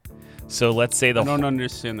So let's say I don't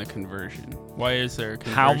understand the conversion. Why is there a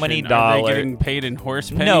conversion? How many Are dollars? they getting paid in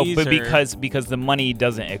horse pennies? No, but or? because the money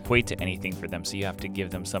doesn't equate to anything for them, so you have to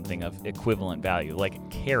give them something of equivalent value, like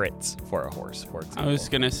carrots for a horse, for example. I was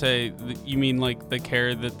going to say, you mean like the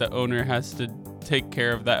care that the owner has to take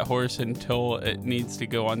care of that horse until it needs to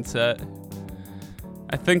go on set?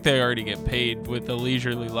 I think they already get paid with a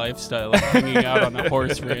leisurely lifestyle of hanging out on a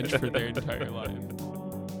horse ranch for their entire life.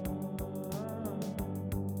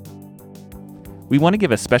 We want to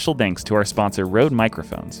give a special thanks to our sponsor, Rode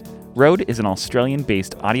Microphones. Rode is an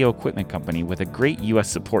Australian-based audio equipment company with a great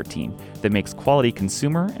U.S. support team that makes quality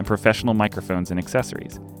consumer and professional microphones and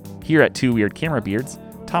accessories. Here at Two Weird Camera Beards,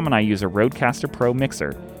 Tom and I use a Rodecaster Pro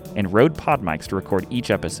mixer and Rode Pod mics to record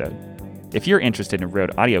each episode. If you're interested in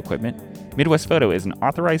Rode audio equipment, Midwest Photo is an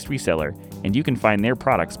authorized reseller, and you can find their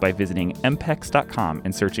products by visiting mpex.com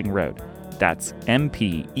and searching Rode. That's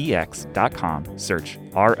mpex.com, search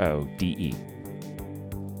RODE.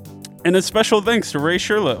 And a special thanks to Ray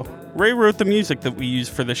Sherlow. Ray wrote the music that we use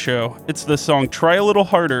for the show. It's the song Try a Little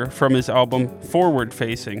Harder from his album Forward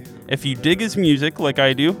Facing. If you dig his music like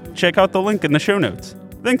I do, check out the link in the show notes.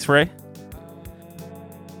 Thanks, Ray.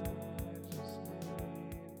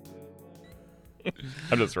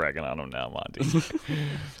 I'm just ragging on him now, Monty.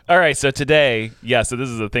 All right, so today, so this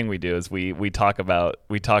is the thing we do is we talk about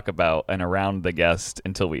and around the guest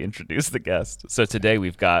until we introduce the guest. So today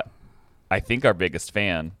we've got, I think, our biggest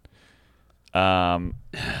fan.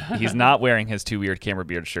 He's not wearing his Two Weird Camera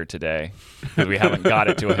Beard shirt today because we haven't got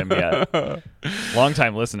it to him yet.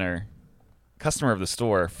 Longtime listener, customer of the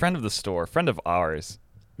store, friend of ours,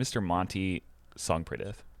 Mr. Monty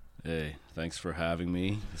Songpredith. Hey, thanks for having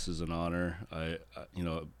me. This is an honor. I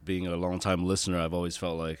being a longtime listener, I've always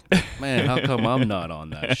felt like, man, how come I'm not on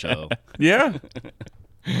that show? Yeah.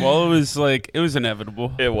 Well, it was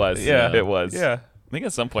inevitable. It was. Yeah. It was. Yeah. I think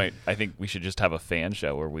at some point, we should just have a fan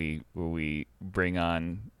show where we bring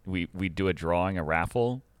on, we do a drawing, a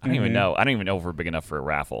raffle. I don't even know. I don't even know if we're big enough for a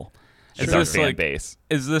raffle. It's our fan base.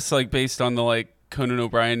 Is this based on the Conan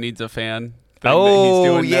O'Brien needs a fan? Oh, that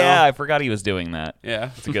he's doing yeah. now? I forgot he was doing that.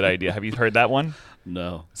 Yeah. It's a good idea. Have you heard that one?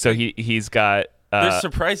 No. So he's got... They're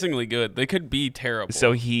surprisingly good. They could be terrible.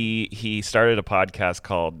 So he started a podcast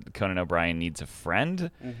called Conan O'Brien Needs a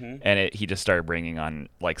Friend, and he just started bringing on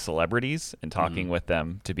celebrities and talking with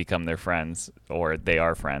them to become their friends, or they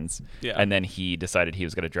are friends. Yeah. And then he decided he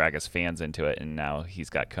was going to drag his fans into it, and now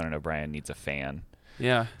he's got Conan O'Brien Needs a Fan.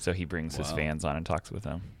 Yeah. So he brings his fans on and talks with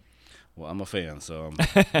them. Well, I'm a fan, so I'm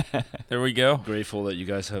there we go. Grateful that you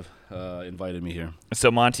guys have invited me here.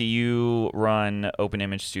 So Monty, you run Open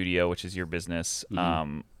Image Studio, which is your business.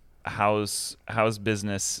 How's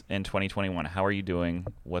business in 2021? How are you doing?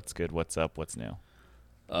 What's good? What's up? What's new?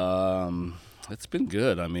 It's been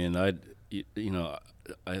good. I mean, I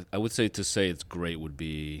would say it's great would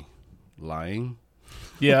be lying.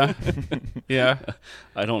 Yeah. Yeah.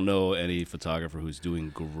 I don't know any photographer who's doing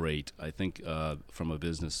great. I think from a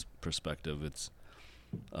business perspective, it's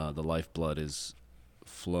the lifeblood is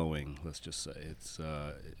flowing. Let's just say it's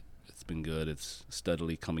been good. It's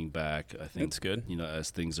steadily coming back. I think that's good.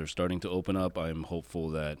 As things are starting to open up, I'm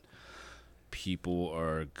hopeful that people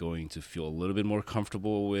are going to feel a little bit more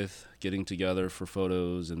comfortable with getting together for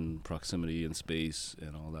photos and proximity and space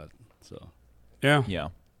and all that. So yeah. Yeah.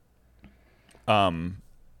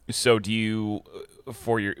 So do you,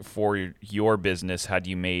 for your business, did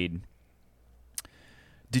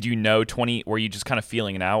you know were you just kind of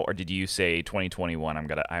feeling it out, or did you say 2021, I'm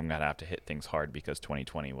gonna have to hit things hard because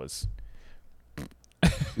 2020 was?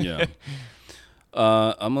 Yeah.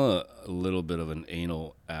 I'm a little bit of an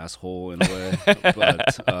anal asshole in a way,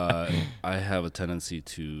 but I have a tendency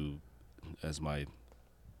to, as my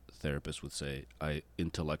therapist would say, I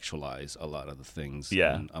intellectualize a lot of the things.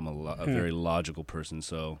 Yeah. And I'm a very logical person,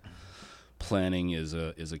 so planning is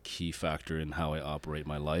a key factor in how I operate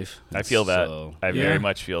my life. I feel that. So, I very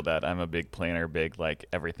much feel that. I'm a big planner,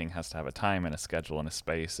 everything has to have a time and a schedule and a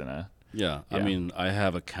space and a... Yeah. I mean, I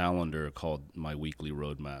have a calendar called my weekly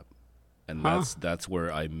roadmap, and that's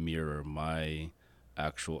where I mirror my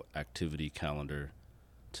actual activity calendar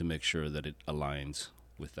to make sure that it aligns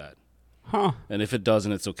with that. Huh. And if it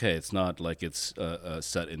doesn't, it's okay. It's not like it's a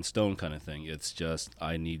set in stone kind of thing. It's just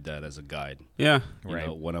I need that as a guide. Yeah. You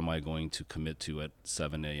know, what am I going to commit to at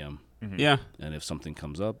 7 a.m.? Mm-hmm. Yeah. And if something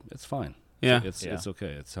comes up, it's fine. Yeah. It's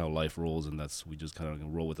okay. It's how life rolls, and we just kind of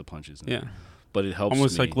roll with the punches. Yeah. But it helps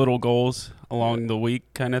almost me. like little goals along the week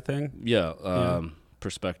kind of thing. Yeah.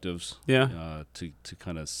 Perspectives. Yeah. To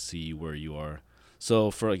kind of see where you are.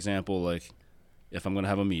 So, for example, if I'm going to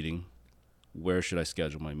have a meeting, where should I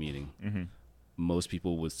schedule my meeting? Mm-hmm. Most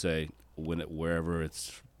people would say wherever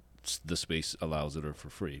it's the space allows it or for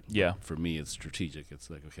free. Yeah. For me, it's strategic. It's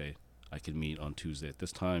like, okay, I can meet on Tuesday at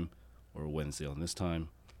this time or Wednesday on this time,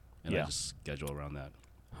 and I just schedule around that.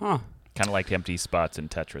 Huh. Kind of like empty spots in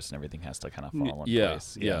Tetris, and everything has to kind of fall in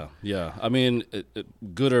place. Yeah. I mean,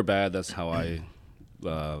 good or bad, that's how I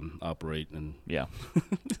operate. And yeah.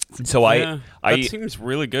 So that seems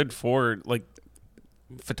really good for like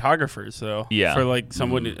photographers, though. Yeah. For like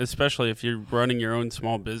someone, especially if you're running your own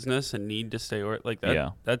small business and need to stay like that. Yeah.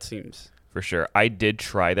 That seems. For sure. I did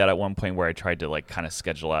try that at one point where I tried to like kind of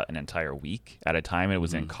schedule out an entire week at a time. And it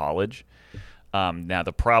was in college. Now,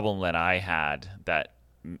 the problem that I had that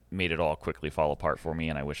made it all quickly fall apart for me,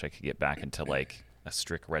 and I wish I could get back into like a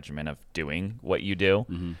strict regimen of doing what you do,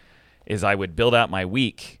 is I would build out my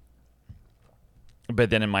week,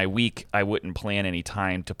 but then in my week I wouldn't plan any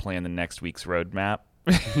time to plan the next week's roadmap.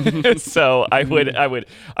 So I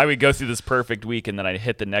would go through this perfect week, and then I'd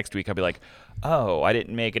hit the next week. I'd be like, oh, I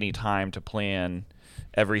didn't make any time to plan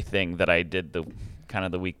everything that I did the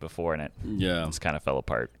week before, and it just kind of fell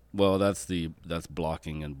apart. Well, that's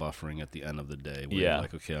blocking and buffering at the end of the day. Where you're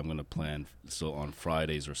like, okay, I'm going to plan. So on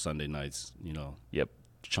Fridays or Sunday nights,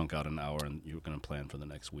 chunk out an hour, and you're going to plan for the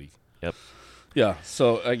next week. Yep. Yeah.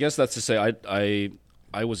 So I guess that's to say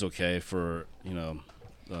I was okay for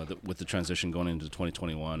with the transition going into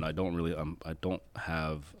 2021. I don't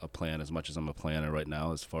have a plan as much as I'm a planner right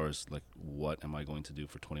now as far as like what am I going to do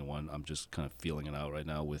for 21. I'm just kind of feeling it out right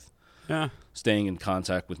now with staying in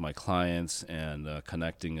contact with my clients and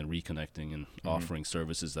connecting and reconnecting and offering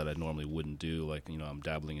services that I normally wouldn't do. Like, I'm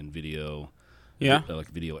dabbling in video, like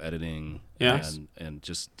video editing, and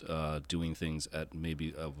just doing things at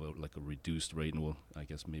maybe of a reduced rate. And we'll, I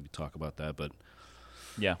guess, maybe talk about that. But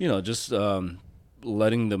just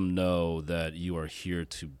letting them know that you are here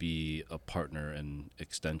to be a partner and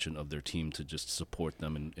extension of their team to just support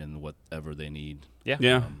them in whatever they need.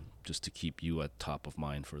 Just to keep you at top of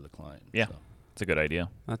mind for the client. Yeah, it's a good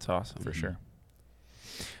idea. That's awesome. For sure.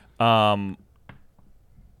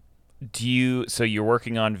 So you're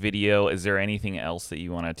working on video. Is there anything else that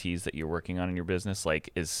you want to tease that you're working on in your business?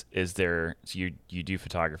 Like, is there, so you do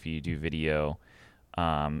photography, you do video,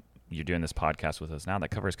 you're doing this podcast with us now that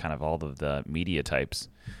covers kind of all of the media types.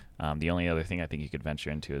 The only other thing I think you could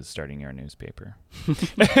venture into is starting your own newspaper.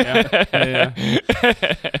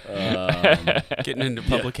 Getting into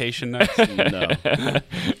publication next.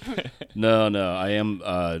 No. I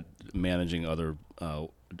am managing other.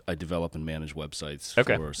 I develop and manage websites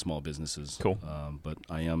for small businesses. Cool. But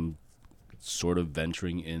I am sort of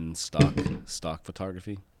venturing in stock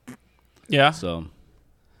photography. Yeah. So,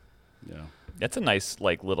 that's a nice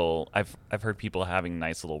little. I've heard people having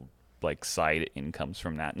nice little side incomes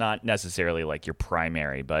from that. Not necessarily like your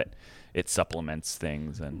primary, but it supplements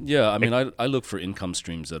things. And I mean, I look for income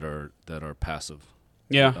streams that are passive.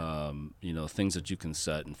 Yeah. Things that you can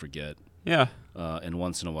set and forget. Yeah. And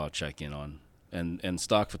once in a while check in on. And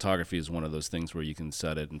stock photography is one of those things where you can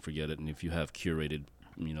set it and forget it. And if you have curated,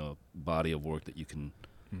 body of work that you can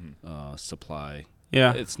supply,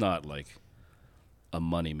 it's not like a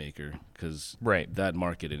money maker because that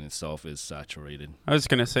market in itself is saturated. I was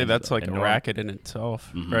gonna say that's like a racket in itself,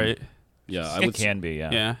 right? Yeah, it can be.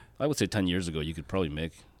 Yeah. I would say 10 years ago you could probably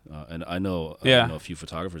make, and I know a few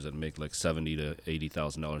photographers that make like $70,000 to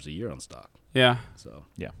 $80,000 a year on stock. Yeah. So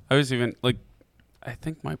I was even I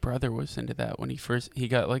think my brother was into that when he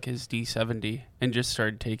got like his D70 and just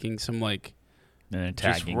started taking some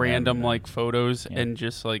just random photos and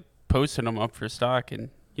just posting them up for stock, and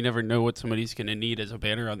you never know what somebody's going to need as a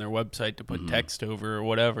banner on their website to put text over or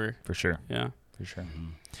whatever. For sure. Yeah. For sure.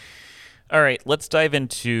 All right, let's dive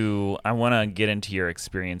into, I want to get into your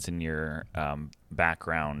experience and your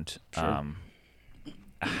background. Sure.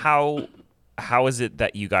 How is it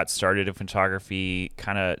that you got started in photography?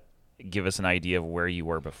 Kind of give us an idea of where you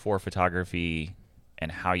were before photography and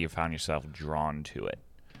how you found yourself drawn to it.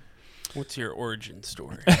 What's your origin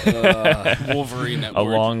story? Wolverine at a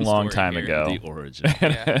long time ago. The origin.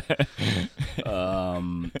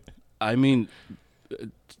 I mean,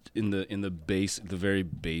 in the very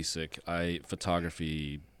basic,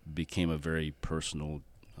 photography became a very personal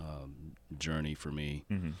journey for me.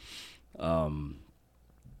 I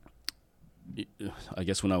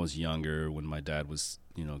guess when I was younger, when my dad was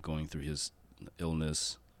going through his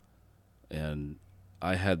illness, and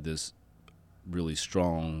I had this really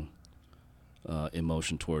strong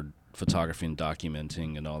emotion toward photography and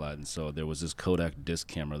documenting and all that, and so there was this Kodak disc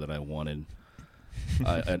camera that I wanted.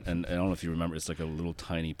 And I don't know if you remember, it's like a little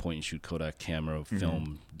tiny point-and-shoot Kodak camera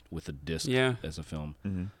film with a disc as a film.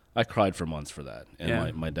 I cried for months for that,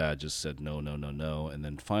 and my dad just said no, and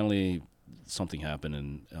then finally something happened,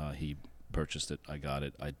 and he purchased it. I got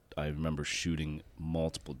it. I remember shooting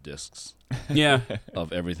multiple discs Yeah.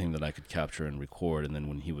 of everything that I could capture and record. And then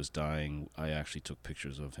when he was dying, I actually took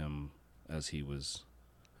pictures of him as he was,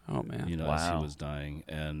 Oh man. as he Wow. was dying.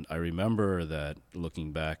 And I remember that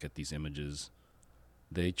looking back at these images,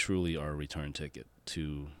 they truly are a return ticket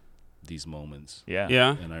to these moments. Yeah.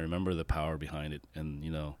 Yeah. And I remember the power behind it. And,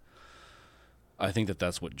 I think that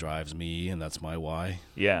that's what drives me, and that's my why.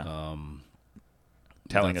 Yeah.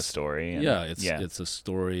 Telling a that's- story. And, It's a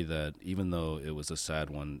story that, even though it was a sad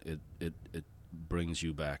one, it brings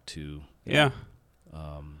you back to. Yeah.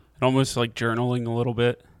 Almost like journaling a little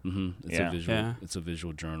bit. It's Yeah. a visual. Yeah. It's a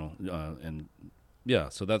visual journal, and yeah.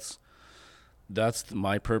 So that's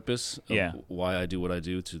my purpose. Of Yeah. Why I do what I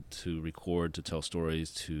do, to record, to tell stories,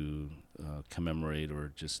 to commemorate,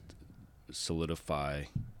 or just solidify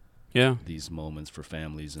Yeah. these moments for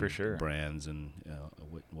families and For sure. brands and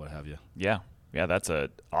what have you. Yeah. Yeah, that's a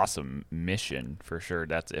awesome mission for sure.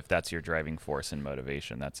 If that's your driving force and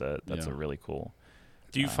motivation, that's a really cool.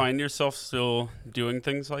 Do you find yourself still doing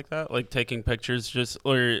things like that, like taking pictures?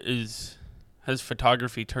 Has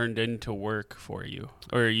photography turned into work for you,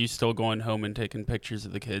 or are you still going home and taking pictures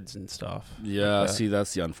of the kids and stuff? Yeah, like that? see,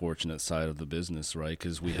 that's the unfortunate side of the business, right?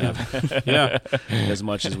 Because we have, Yeah. as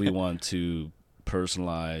much as we want to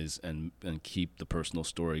personalize and keep the personal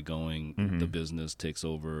story going, the business takes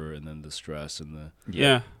over, and then the stress and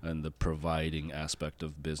the providing aspect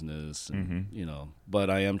of business, and,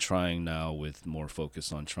 But I am trying now with more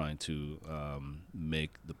focus on trying to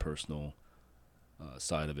make the personal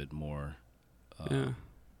side of it more,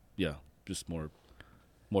 just more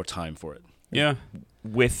time for it. Yeah.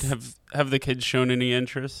 With Have the kids shown any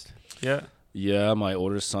interest? Yeah. Yeah, my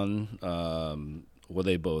older son, well,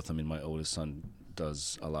 they both. I mean, my oldest son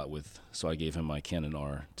does a lot so I gave him my Canon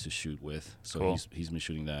R to shoot with. So Cool. he's been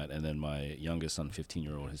shooting that. And then my youngest son,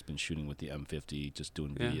 15-year-old, has been shooting with the M50, just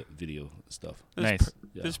doing video stuff. nice.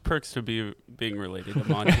 There's perks to being related to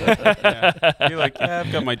Monty. Yeah. You're like,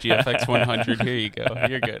 I've got my GFX 100. Here you go.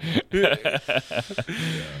 You're good.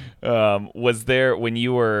 Was there, when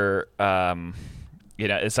you were,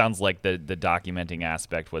 it sounds like the documenting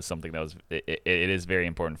aspect was something that was, it is very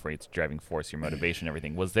important for you. It's driving force, your motivation,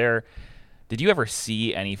 everything. Did you ever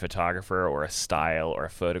see any photographer or a style or a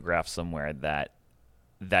photograph somewhere that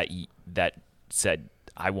said,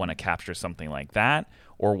 I want to capture something like that?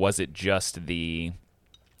 Or was it just the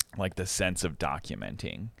sense of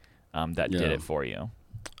documenting that did it for you?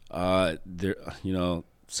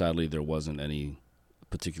 Sadly, there wasn't any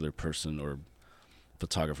particular person or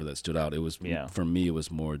photographer that stood out. It was, for me, it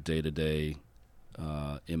was more day-to-day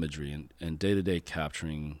imagery and day-to-day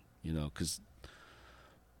capturing, because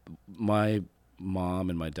my mom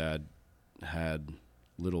and my dad had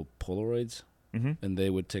little Polaroids, and they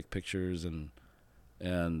would take pictures, and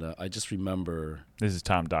I just remember. This is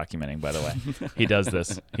Tom documenting, by the way. He does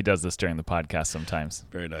this during the podcast sometimes.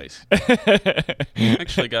 Very nice.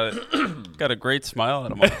 Actually got a great smile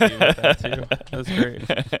out of Monty with that too. That's great.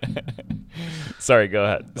 Sorry, go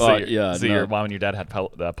ahead. So your mom and your dad had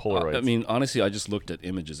Polaroids. I mean, honestly, I just looked at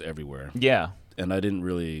images everywhere. Yeah. And I didn't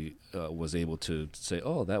really was able to say,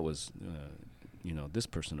 oh, that was, this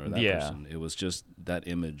person or that person. It was just that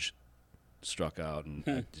image struck out, and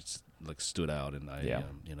it just stood out, and I,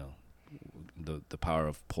 the power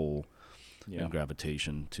of pull and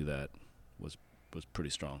gravitation to that was pretty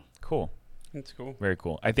strong. Cool. That's cool. Very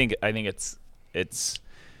cool. I think it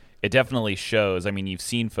definitely shows. I mean, you've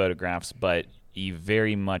seen photographs, but you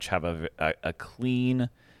very much have a clean,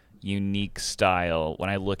 unique style. When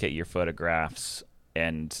I look at your photographs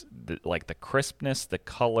and the crispness, the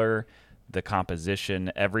color, the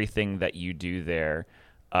composition, everything that you do there,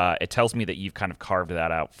 it tells me that you've kind of carved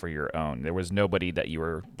that out for your own. There was nobody that you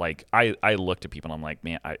were like, I looked at people and I'm like,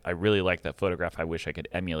 man, I really like that photograph. I wish I could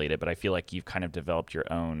emulate it, but I feel like you've kind of developed your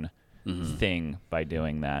own thing by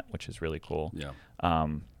doing that, which is really cool. Yeah.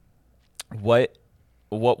 What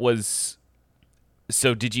was,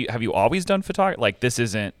 so have you always done photography?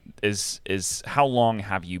 How long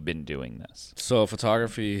have you been doing this? So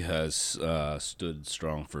photography has stood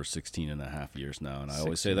strong for 16 and a half years now. And I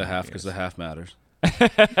always say the half because the half matters.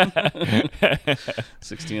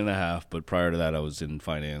 16 and a half, but prior to that I was in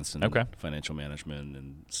finance and financial management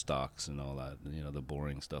and stocks and all that, the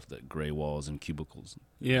boring stuff, that gray walls and cubicles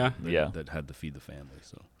that had to feed the family.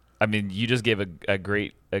 So I mean, you just gave a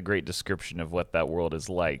great description of what that world is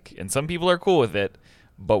like, and some people are cool with it,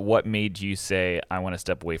 but what made you say, I want to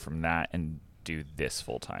step away from that and do this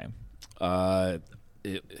full time? I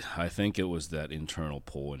think it was that internal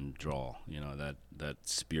pull and draw, that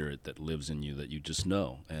spirit that lives in you that you just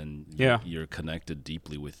know, and you're connected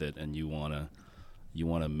deeply with it, and you wanna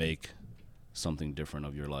make something different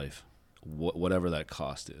of your life, whatever that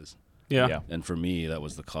cost is. Yeah. And for me, that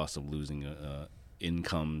was the cost of losing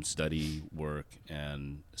income, study work,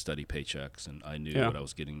 and study paychecks. And I knew what I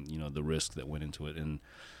was getting, the risk that went into it. And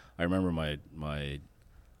I remember my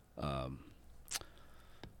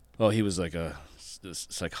he was like a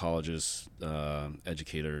psychologist,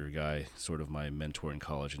 educator guy, sort of my mentor in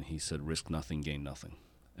college. And he said, risk nothing, gain nothing.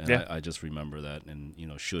 And I just remember that. And,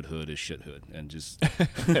 shouldhood is shithood. And just,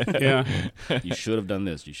 you should have done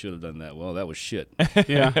this. You should have done that. Well, that was shit.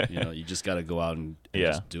 Yeah. You just got to go out and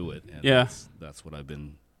just do it. And that's what I've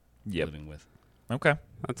been living with. Okay.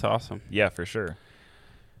 That's awesome. Yeah, for sure.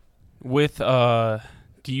 With, do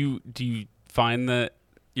you find that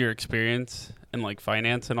your experience and like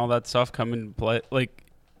finance and all that stuff come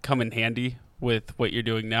in handy with what you're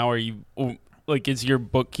doing now? Are you... Like, is your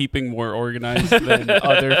bookkeeping more organized than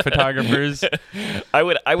other photographers? I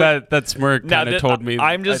would. That smirk kind of told me.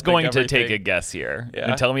 I'm just going to take a guess here,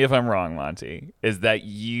 and tell me if I'm wrong, Monty. Is that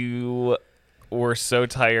you were so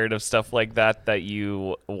tired of stuff like that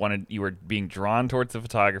you were being drawn towards the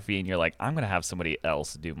photography, and you're like, I'm going to have somebody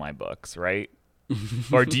else do my books, right?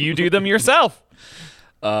 Or do you do them yourself?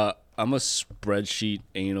 I'm a spreadsheet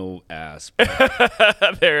anal ass.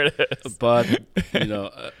 There it is. But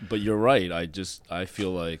but you're right. I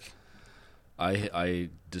feel like I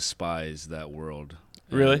despise that world.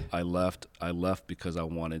 Really? I left because I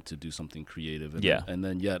wanted to do something creative. And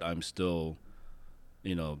then yet I'm still,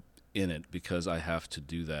 in it because I have to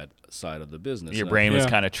do that side of the business. Your brain was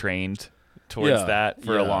kind of trained towards that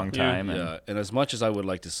for a long time. And as much as I would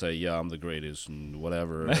like to say, I'm the greatest and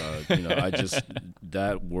whatever, I just,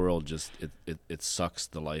 that world just, it sucks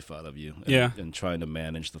the life out of you. And trying to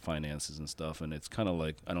manage the finances and stuff. And it's kind of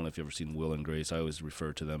like, I don't know if you've ever seen Will and Grace. I always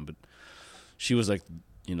refer to them, but she was like,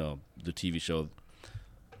 the TV show,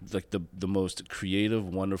 like the most creative,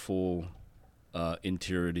 wonderful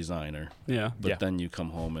interior designer. Yeah. But then you come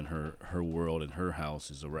home and her world and her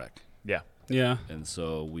house is a wreck. Yeah. Yeah. And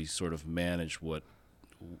so we sort of manage what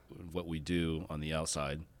we do on the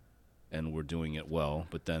outside, and we're doing it well.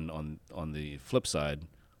 But then on the flip side,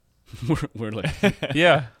 we're like,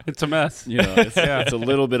 it's a mess. It's a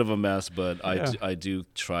little bit of a mess, but I do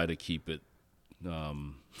try to keep it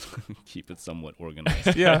somewhat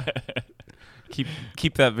organized. Yeah.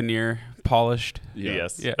 Keep that veneer polished. Yeah.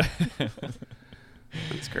 Yes. Yeah.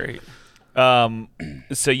 That's great.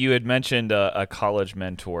 So you had mentioned a college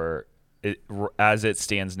mentor. As it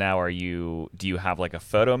stands now, do you have like a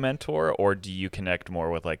photo mentor, or do you connect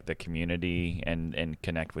more with like the community and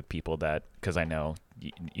connect with people that, because I know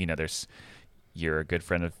you're a good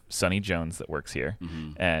friend of Sonny Jones that works here,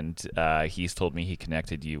 and he's told me he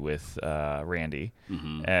connected you with Randy,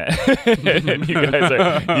 and you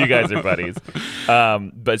guys are buddies.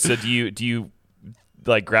 But so do you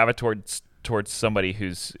like gravitate towards somebody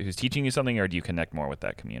who's teaching you something, or do you connect more with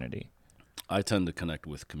that community? I tend to connect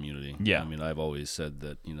with community. Yeah. I mean, I've always said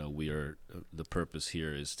that, we are, the purpose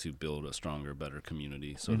here is to build a stronger, better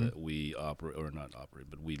community so that we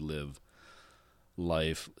we live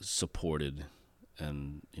life supported.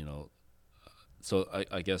 And, so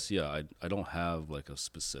I guess, I don't have like a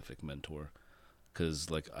specific mentor, because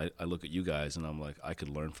like I look at you guys and I'm like, I could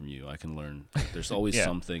learn from you. I can learn. There's always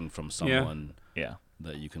something from someone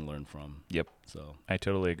that you can learn from. Yep. So I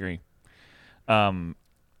totally agree. So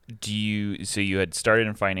you had started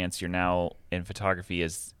in finance, you're now in photography.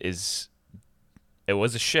 It was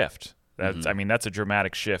a shift. That's I mean, that's a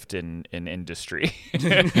dramatic shift in industry.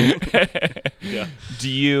 Yeah. Do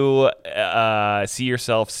you see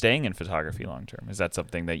yourself staying in photography long term? Is that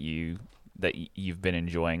something that you've been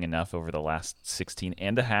enjoying enough over the last 16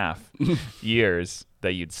 and a half years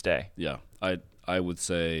that you'd stay? Yeah. I would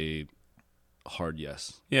say hard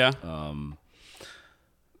yes. Yeah.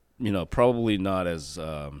 Probably not as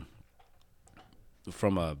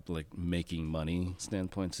from a like making money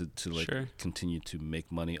standpoint to like continue to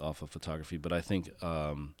make money off of photography, but I think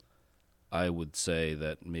I would say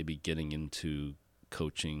that maybe getting into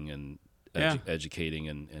coaching and educating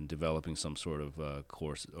and developing some sort of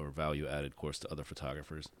course or value added course to other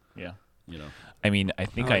photographers. Yeah. I mean, I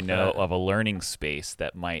think I know of a learning space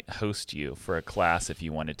that might host you for a class if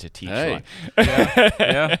you wanted to teach one.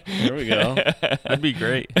 Yeah. There we go. That'd be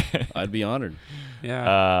great. I'd be honored.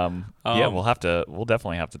 Yeah. We'll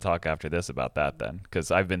definitely have to talk after this about that then,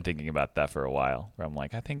 because I've been thinking about that for a while. Where I'm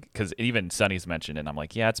like, because even Sonny's mentioned it, and I'm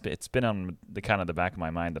like, it's been on the kind of the back of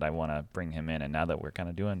my mind that I want to bring him in, and now that we're kind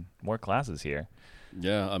of doing more classes here.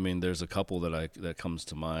 Yeah, I mean, there's a couple that comes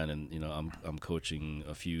to mind, and I'm coaching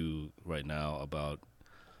a few right now about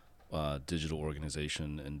digital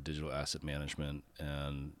organization and digital asset management,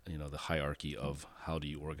 and the hierarchy of how do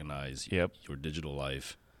you organize your digital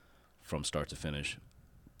life from start to finish,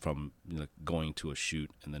 from going to a shoot,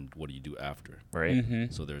 and then what do you do after, Right.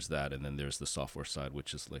 Mm-hmm. So there's that, and then there's the software side,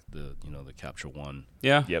 which is like the Capture One.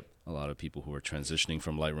 Yeah. Yep. A lot of people who are transitioning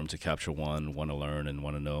from Lightroom to Capture One want to learn and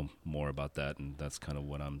want to know more about that, and that's kind of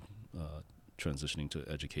what I'm transitioning to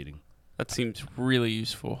educating. That seems really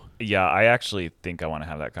useful. Yeah, I actually think I want to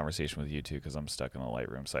have that conversation with you too, because I'm stuck in the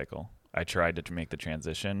Lightroom cycle. I tried to make the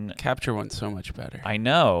transition. Capture One's so much better. I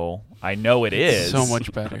know it is So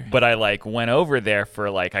much better. But I went over there for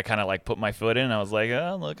I kind of put my foot in, and I was like,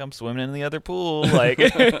 oh look, I'm swimming in the other pool,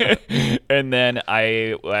 and then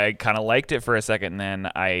I kind of liked it for a second, and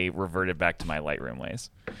then I reverted back to my Lightroom ways,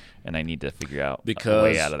 and I need to figure out a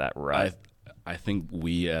way out of that rut. I think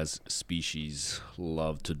we as species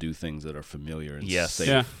love to do things that are familiar and Yes. safe,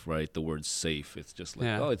 Yeah. right? The word safe. It's just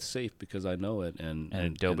Yeah. oh, it's safe because I know it. And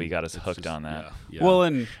Adobe got us it's hooked just- on that. Yeah. Well,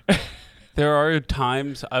 and there are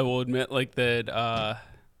times I will admit that,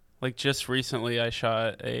 just recently I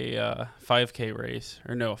shot a 5K race,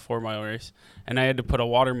 or no, a 4-mile race, and I had to put a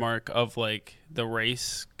watermark of the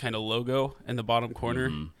race kind of logo in the bottom corner.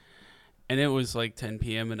 Mhm. And it was 10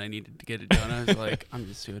 p.m. and I needed to get it done. I was like, I'm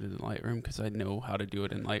just doing it in Lightroom because I know how to do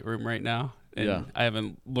it in Lightroom right now. And Yeah. I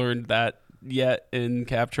haven't learned that yet in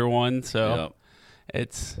Capture One. So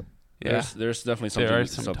it's, yeah. There's definitely There are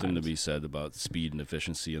something to sometimes. be said about speed and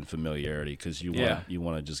efficiency and familiarity, because you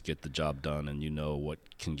want to just get the job done, and what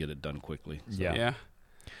can get it done quickly. So. Yeah. Yeah.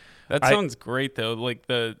 That sounds great, though.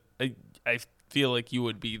 I feel like you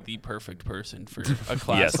would be the perfect person for a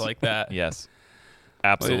class Yes. like that. Yes,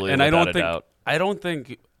 absolutely. And without I don't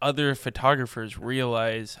think other photographers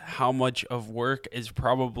realize how much of work is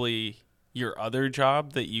probably your other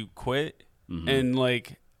job that you quit, Mhm.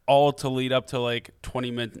 and all to lead up to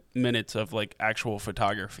 20 minutes of actual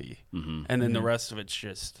photography, Mhm. and then the rest of it's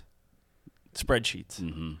just spreadsheets.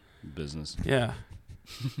 Mhm. Business. Yeah.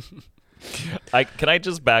 Can I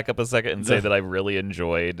just back up a second and say that I really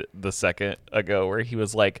enjoyed the second ago where he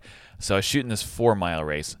was like, so I was shooting this 4-mile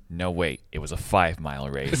race. No, wait, it was a 5-mile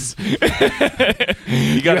race.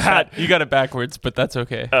 You got it backwards, but that's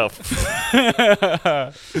okay. Oh,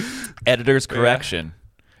 editor's correction.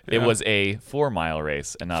 It Yeah. was a 4-mile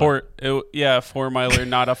race and not 4-miler,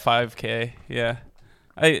 not a 5K. Yeah.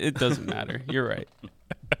 It doesn't matter. You're right.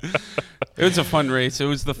 It was a fun race. It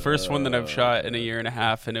was the first one that I've shot in a year and a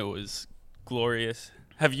half, and it was glorious.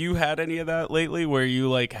 Have you had any of that lately where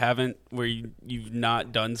you you've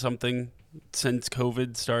not done something since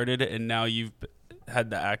COVID started, and now you've had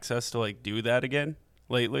the access to do that again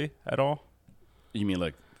lately at all? You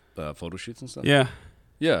mean photo shoots and stuff? Yeah.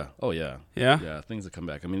 Yeah. Oh, yeah. Yeah? Yeah, things that come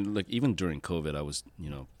back. I mean, even during COVID, I was,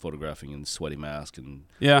 photographing in sweaty mask and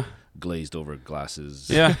Yeah. glazed over glasses.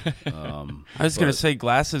 Yeah. Um, I was going to but- say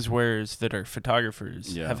glasses wearers that are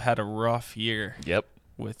photographers Yeah. have had a rough year Yep.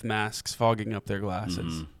 with masks fogging up their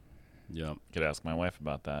glasses. mhm. Yeah. Could ask my wife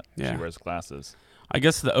about that. Yeah. She wears glasses. I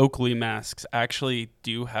guess the Oakley masks actually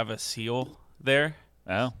do have a seal there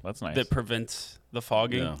Oh, that's nice. that prevents the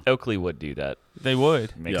fogging. Yeah. Oakley would do that. They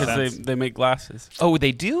would, Makes because sense. they make glasses. Oh,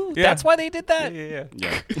 they do? Yeah. That's why they did that? Yeah.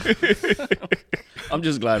 Yeah. I'm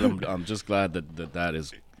just glad. I'm just glad that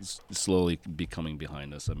is slowly becoming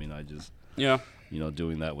behind us. I mean, Yeah.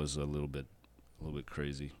 doing that was a little bit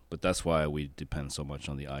crazy. But that's why we depend so much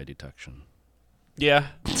on the eye detection. Yeah.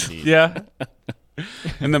 Yeah.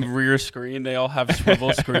 And the rear screen, they all have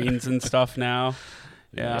swivel screens and stuff now.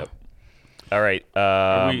 Yeah. Yep. All right.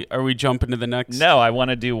 Are we jumping to the next? No, I want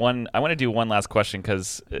to do one. I want to do one last question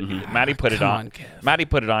because Maddie put it Come on. on, Kev. Maddie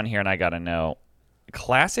put it on here, and I gotta know.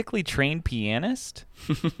 Classically trained pianist?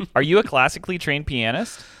 Are you a classically trained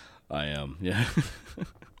pianist? I am. Yeah.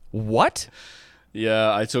 What?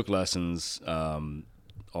 Yeah. I took lessons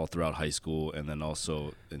all throughout high school, and then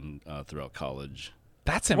also throughout college.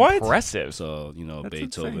 That's What? impressive. So That's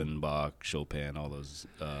Beethoven, insane. Bach, Chopin, all those.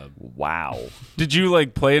 Wow. Did you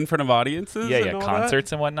play in front of audiences? Yeah, and yeah. all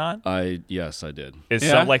Concerts and whatnot. Yes, I did. Is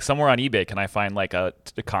Yeah? somewhere on eBay? Can I find a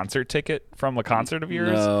concert ticket from a concert of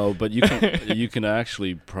yours? No, but you can you can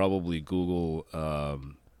actually probably Google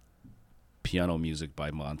piano music by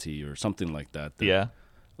Monty or something like that. Yeah.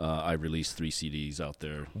 I released 3 CDs out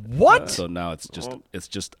there. What? So now it's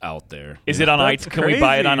just out there. Is it on That's iTunes? Can we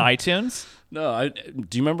buy it on crazy. iTunes? No,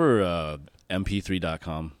 do you remember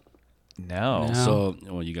mp3.com? No. No. So,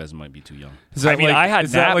 well, you guys might be too young. Is that I mean, I had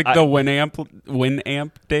is that Nap- the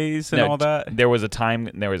Winamp days and all that? There was a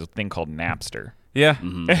thing called Napster. Yeah.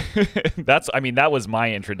 That was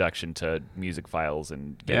my introduction to music files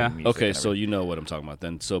and getting music. Okay, and so you know what I'm talking about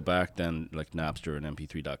then. So back then, like Napster and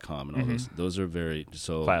MP3.com and all those are very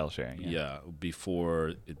so file sharing. Yeah,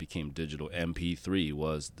 before it became digital, MP3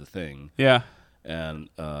 was the thing. Yeah. And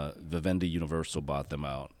Vivendi Universal bought them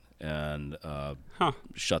out and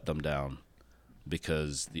shut them down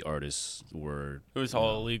because the artists were. It was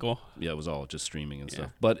all illegal. Yeah, it was all just streaming and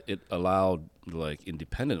stuff. But it allowed like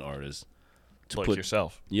independent artists to like put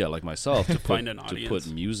yourself. Yeah, like myself to Find an audience. put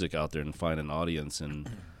music out there and find an audience. And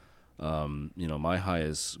my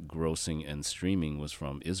highest grossing and streaming was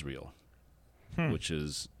from Israel, which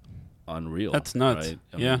is unreal. That's nuts. Right?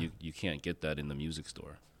 I mean, you can't get that in the music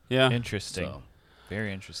store. Yeah. Interesting. So,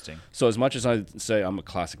 very interesting. So as much as I say I'm a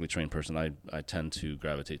classically trained person, I tend to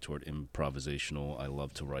gravitate toward improvisational. I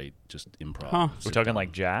love to write just improv. Huh. We're talking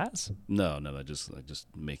like jazz? No, just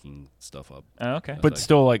making stuff up. Oh, okay. But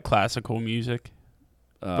still like classical music.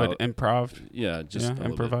 But improv. Yeah, just a little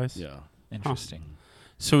improvise. bit. Yeah. Interesting.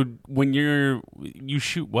 So when you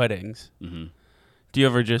shoot weddings, Mm-hmm. do you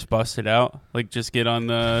ever just bust it out? Like just get on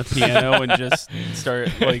the piano and just start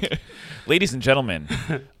like, ladies and gentlemen,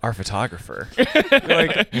 our photographer.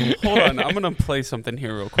 like, hold on, I'm gonna play something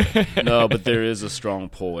here real quick. No, but there is a strong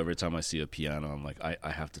pull every time I see a piano. I'm like, I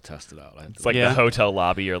have to test it out. It's like the hotel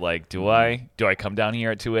lobby. You're like, do I come down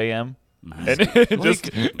here at 2 a.m.? Mm-hmm. And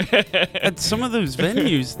just At some of those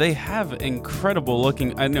venues, they have incredible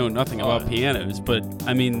looking. I know nothing about pianos, but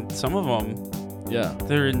I mean, some of them, Yeah.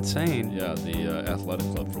 they're insane. Yeah, the athletic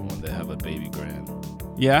club for one, they have a baby grand.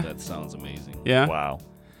 Yeah. That sounds amazing. Yeah. wow.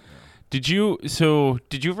 Did you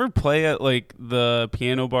ever play at like the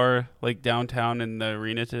piano bar like downtown in the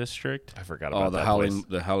Arena District? I forgot about the that Howling place.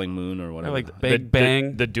 the Howling Moon or Or whatever. like The- Big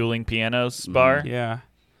Bang? the dueling pianos bar. Yeah.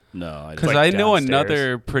 No, I Because didn't. like I know downstairs.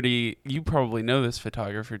 another pretty, you probably know this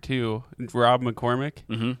photographer too, Rob McCormick.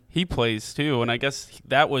 Mm-hmm. He plays too, and I guess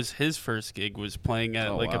that was his first gig, was playing at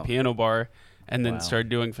Oh, like wow. a piano bar, and then Wow. started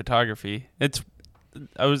doing photography.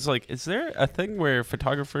 I was like, is there a thing where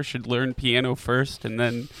photographers should learn piano first and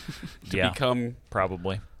then to Yeah. become?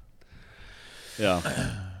 Probably. Yeah.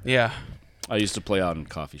 Yeah. I used to play out in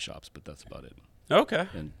coffee shops, but that's about it. Okay.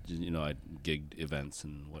 And I gigged events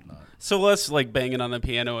and whatnot. So less like banging on the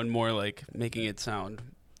piano and more like making it sound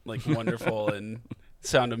like wonderful and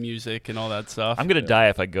Sound of Music and all that stuff. I'm gonna die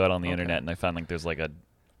if I go out on the internet and I find like there's like a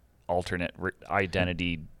alternate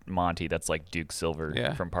identity Monty that's like Duke Silver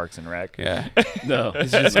Yeah. from Parks and Rec. Yeah. No.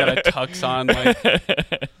 He's just got a tux on.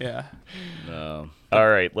 Like, yeah. No. All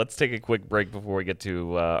right, let's take a quick break before we get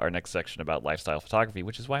to our next section about lifestyle photography,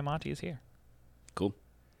 which is why Monty is here. Cool.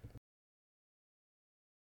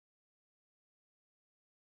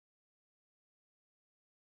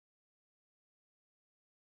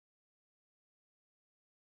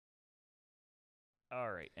 All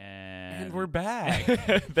right, and we're back.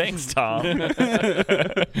 Thanks, Tom. You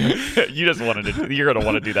just wanted to. You're gonna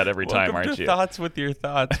want to do that every time, Welcome aren't to you? Thoughts with your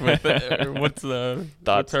thoughts. With what's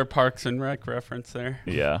Thoughts. our Parks and Rec reference there?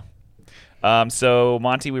 Yeah. So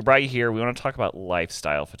Monty, we brought you here. We want to talk about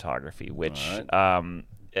lifestyle photography, which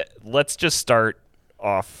let's just start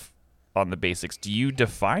off on the basics. Do you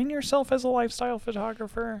define yourself as a lifestyle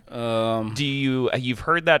photographer? Do you've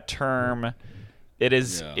heard that term? It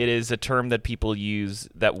is a term that people use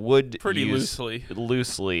that would Pretty use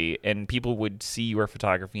loosely, and people would see your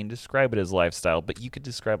photography and describe it as lifestyle. But you could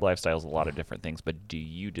describe lifestyle as a lot of different things. But do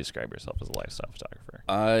you describe yourself as a lifestyle photographer?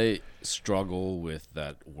 I struggle with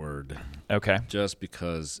that word Okay. just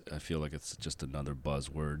because I feel like it's just another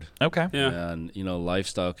buzzword. Okay. Yeah. And,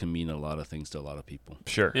 lifestyle can mean a lot of things to a lot of people.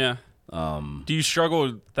 Sure. Yeah. Do you struggle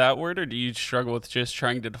with that word, or do you struggle with just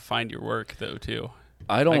trying to define your work, though, too?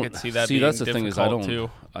 I don't could see that that's the being thing is I difficult,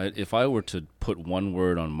 don't. too. If I were to put one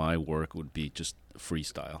word on my work, it would be just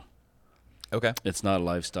freestyle. Okay. It's not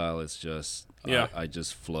lifestyle. It's just Yeah. I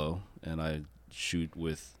just flow and I shoot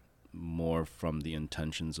with more from the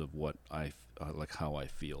intentions of what I like, how I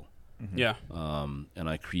feel. Mm-hmm. Yeah. And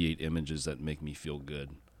I create images that make me feel good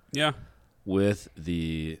Yeah. with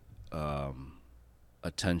the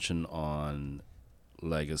attention on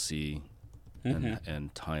legacy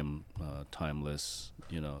and timeless,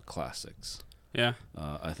 classics. Yeah.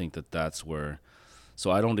 I think that's where.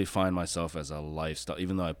 So I don't define myself as a lifestyle,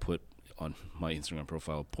 even though I put on my Instagram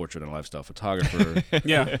profile portrait and lifestyle photographer,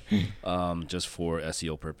 Yeah. just for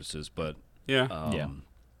SEO purposes. But Yeah.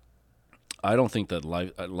 I don't think that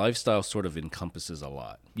lifestyle sort of encompasses a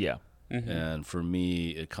lot. Yeah. Mm-hmm. And for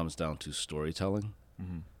me, it comes down to storytelling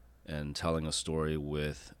Mm-hmm. and telling a story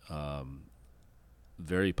with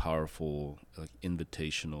very powerful, like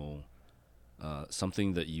invitational,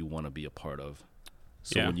 something that you want to be a part of.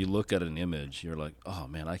 So Yeah. when you look at an image, you're like, oh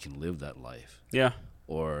man, I can live that life, Yeah.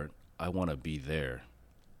 or I want to be there.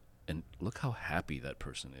 And look how happy that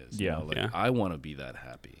person is. Yeah. You know, like, Yeah. I want to be that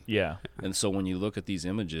happy. Yeah. And so when you look at these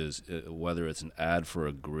images, whether it's an ad for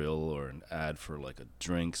a grill or an ad for like a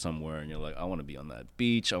drink somewhere, and you're like, I want to be on that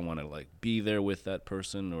beach, I want to like be there with that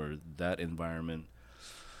person or that environment.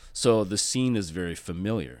 So the scene is very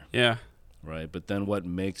familiar, Yeah. right? But then what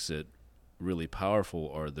makes it really powerful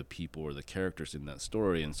are the people or the characters in that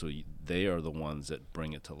story, and so they are the ones that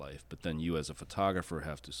bring it to life. But then you as a photographer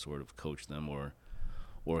have to sort of coach them or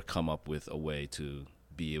come up with a way to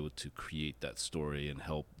be able to create that story and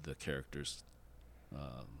help the characters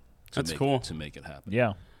That's cool. to make it happen.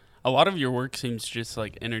 Yeah. A lot of your work seems just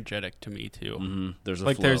like energetic to me too. Mm-hmm. There's a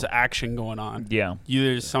Like flow. there's action going on. Yeah.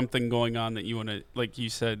 There's something going on that you want to, like you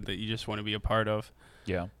said, that you just want to be a part of.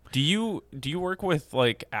 Yeah. Do you work with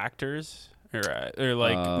like actors or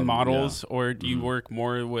like models, or do you work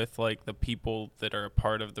more with like the people that are a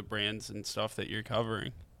part of the brands and stuff that you're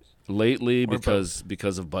covering? Lately, Or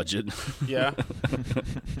because of budget, Yeah.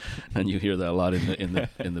 and you hear that a lot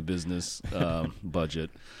in the business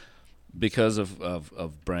budget. Because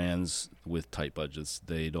of brands with tight budgets,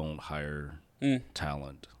 they don't hire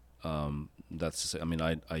talent. That's to say, I mean,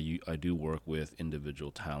 I do work with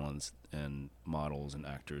individual talents and models and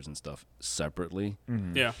actors and stuff separately,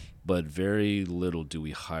 Yeah. but very little do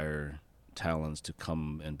we hire talents to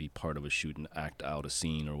come and be part of a shoot and act out a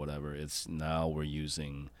scene or whatever. It's now we're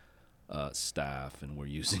using staff and we're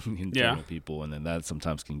using internal people, and then that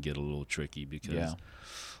sometimes can get a little tricky because,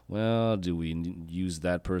 well, do we use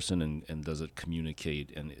that person and does it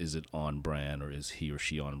communicate, and is it on brand, or is he or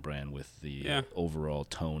she on brand with the overall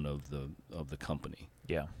tone of the company?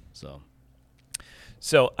 Yeah. So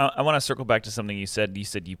I want to circle back to something you said. You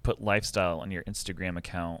said you put lifestyle on your Instagram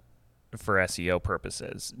account for SEO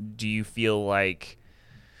purposes. Do you feel like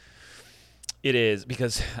it is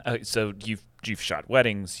because so you've shot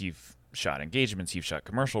weddings, you've shot engagements, you've shot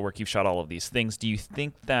commercial work, you've shot all of these things. Do you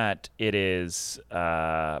think that it is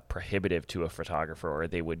prohibitive to a photographer, or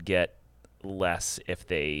they would get less if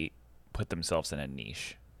they put themselves in a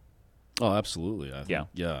niche? Oh, absolutely. I think,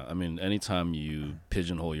 yeah. I mean, anytime you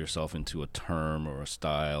pigeonhole yourself into a term or a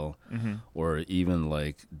style, or even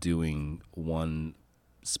like doing one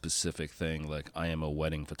specific thing, like I am a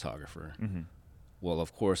wedding photographer. Well,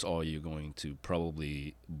 of course, all you're going to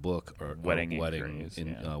probably book or wedding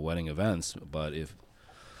events. But if,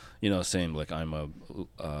 same, like I'm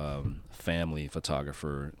a family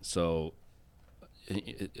photographer. So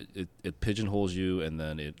it pigeonholes you, and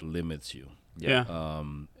then it limits you. Yeah.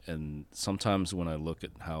 And sometimes when I look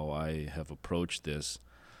at how I have approached this,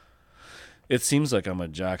 it seems like I'm a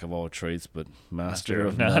jack of all trades, but master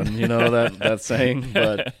of none. You know that saying.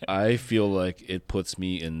 But I feel like it puts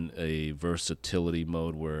me in a versatility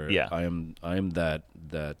mode where I am that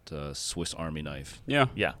Swiss Army knife. Yeah.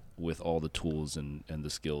 Yeah. With all the tools and the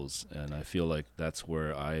skills, and I feel like that's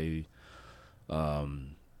where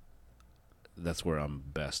I'm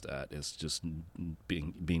best at, is just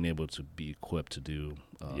being able to be equipped to do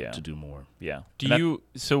more. Yeah.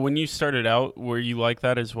 So when you started out, were you like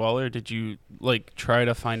that as well, or did you like try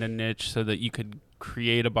to find a niche so that you could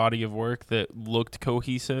create a body of work that looked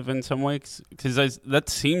cohesive in some ways? Because that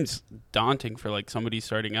seems daunting for like somebody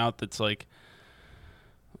starting out. That's like,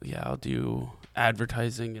 I'll do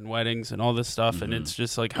advertising and weddings and all this stuff, and it's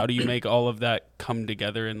just like, how do you make all of that come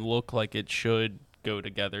together and look like it should go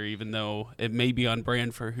together, even though it may be on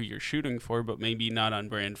brand for who you're shooting for, but maybe not on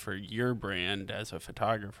brand for your brand as a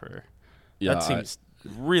photographer? Yeah, that seems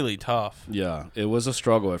really tough. Yeah, it was a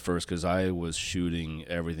struggle at first because I was shooting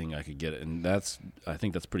everything I could get, and I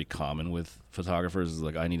think that's pretty common with photographers. Is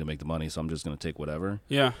like, I need to make the money, so I'm just going to take whatever.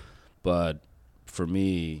 Yeah. But for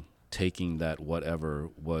me, taking that whatever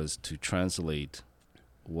was to translate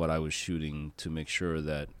what I was shooting to make sure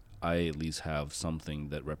that I at least have something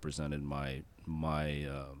that represented my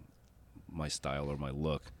style or my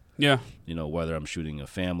look. Yeah. Whether I'm shooting a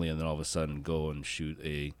family and then all of a sudden go and shoot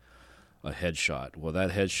a headshot. Well,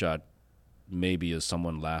 that headshot maybe is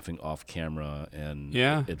someone laughing off camera, and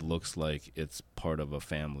it looks like it's part of a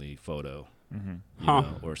family photo,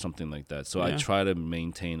 or something like that. So I try to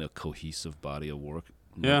maintain a cohesive body of work,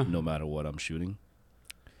 no matter what I'm shooting.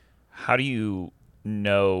 How do you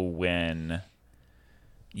know when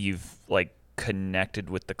you've like connected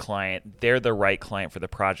with the client? They're the right client for the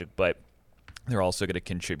project, but they're also going to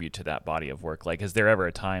contribute to that body of work. Like, is there ever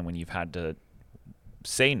a time when you've had to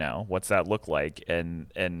say no? What's that look like?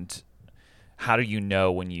 And how do you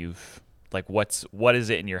know when you've like, what is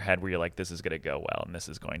it in your head where you're like, this is going to go well and this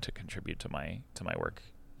is going to contribute to my work?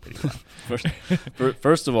 pretty loud.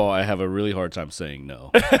 First of all, I have a really hard time saying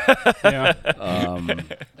no. Yeah.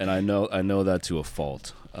 And I know that to a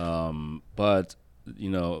fault. But you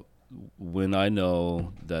know, when I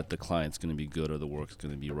know that the client's going to be good or the work's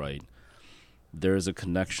going to be right, there's a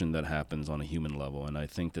connection that happens on a human level, and I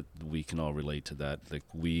think that we can all relate to that. Like,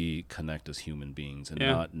 we connect as human beings,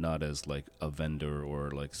 and not as like a vendor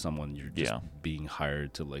or like someone you're just being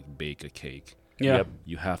hired to like bake a cake. Yeah. Yep.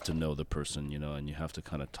 You have to know the person, you know, and you have to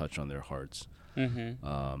kind of touch on their hearts.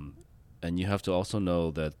 Mm-hmm. And you have to also know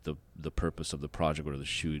that the purpose of the project or the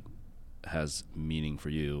shoot has meaning for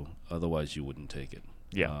you. Otherwise, you wouldn't take it.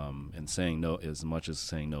 Yeah. And saying no, as much as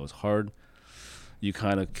saying no is hard, you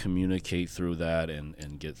kind of communicate through that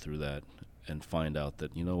and get through that and find out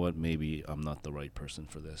that, you know what, maybe I'm not the right person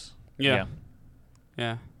for this. Yeah.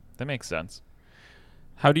 Yeah. That makes sense.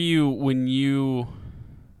 How do you, when you're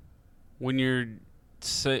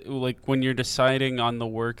deciding on the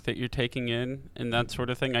work that you're taking in and that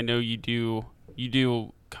sort of thing, I know you do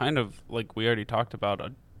kind of, like we already talked about,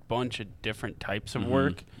 a bunch of different types of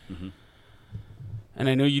work. Mm-hmm. And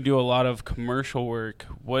I know you do a lot of commercial work.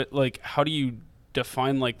 How do you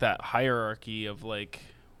define like that hierarchy of like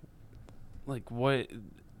what,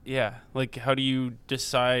 like how do you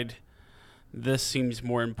decide this seems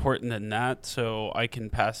more important than that, so I can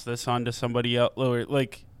pass this on to somebody else? Or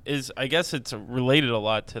like, I guess it's related a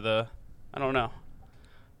lot to the, I don't know.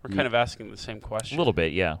 We're kind of asking the same question. A little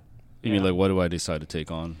bit, yeah. You mean like, what do I decide to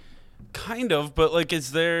take on? Kind of, but like,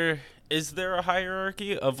 is there a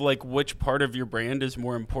hierarchy of like which part of your brand is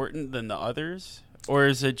more important than the others? Or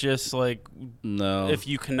is it just like, no, if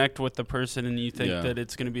you connect with the person and you think that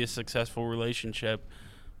it's going to be a successful relationship,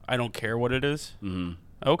 I don't care what it is? Mm-hmm.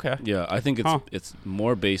 Okay. Yeah, I think it's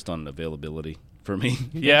more based on availability for me.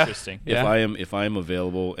 Yeah. Interesting. If I am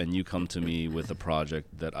available and you come to me with a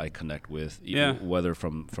project that I connect with, whether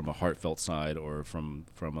from a heartfelt side or from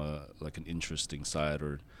a like an interesting side,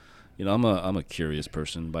 or you know, I'm a curious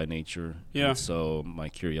person by nature. Yeah. And so my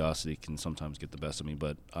curiosity can sometimes get the best of me,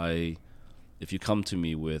 but if you come to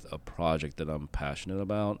me with a project that I'm passionate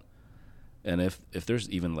about, and if there's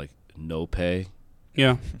even like no pay,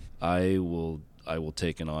 I will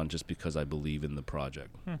take it on just because I believe in the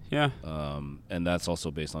project. Yeah. And that's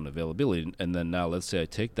also based on availability. And then now let's say I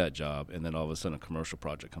take that job, and then all of a sudden a commercial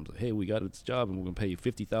project comes like, hey, we got this job and we're going to pay you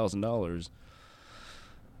 $50,000.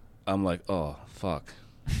 I'm like, oh, fuck.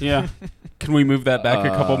 Yeah. Can we move that back a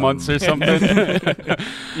couple months or something?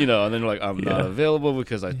 You know, and then like, I'm not available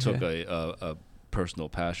because I took a personal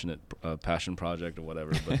passion project or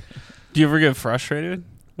whatever. But do you ever get frustrated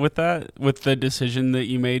with that, with the decision that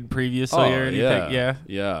you made previously or anything?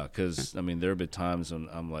 Yeah. Because I mean, there have been times when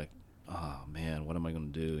I'm like, oh man, what am I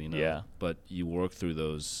going to do? You know. Yeah. But you work through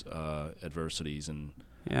those adversities and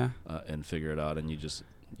figure it out, and you just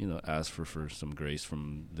ask for some grace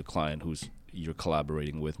from the client who's you're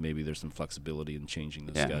collaborating with. Maybe there's some flexibility in changing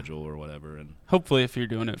the schedule or whatever. And hopefully, if you're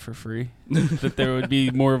doing it for free, that there would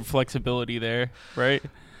be more flexibility there, right?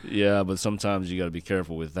 Yeah, but sometimes you got to be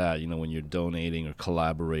careful with that. You know, when you're donating or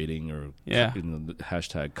collaborating or the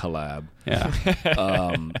hashtag collab. Yeah,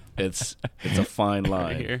 it's a fine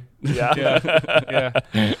line. Here. Yeah.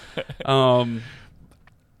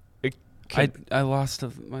 I lost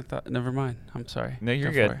my thought. Never mind. I'm sorry. No,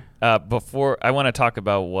 you're good. Before I want to talk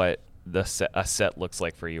about what a set looks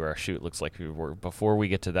like for you, or a shoot looks like for you. Before we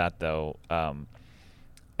get to that, though,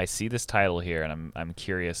 I see this title here, and I'm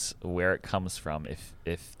curious where it comes from.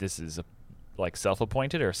 If this is like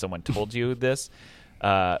self-appointed or someone told you this,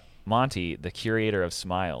 Monty, the curator of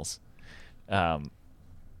smiles.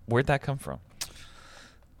 Where'd that come from?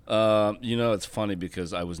 It's funny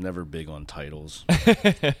because I was never big on titles.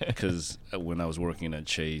 Because when I was working at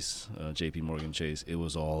Chase, JP Morgan Chase, it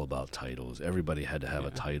was all about titles. Everybody had to have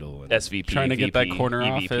a title. And SVP, trying to get that VP, corner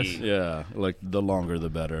EVP. office. Yeah, like the longer the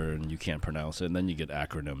better, and you can't pronounce it, and then you get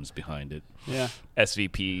acronyms behind it. Yeah.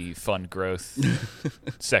 SVP, Fund Growth,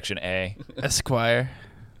 Section A. Esquire.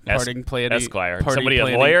 Parting planning. Esquire. Somebody a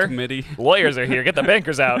lawyer? Committee. Lawyers are here. Get the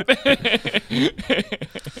bankers out.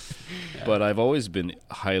 But I've always been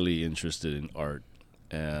highly interested in art.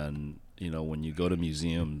 And, when you go to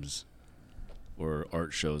museums or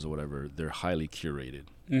art shows or whatever, they're highly curated.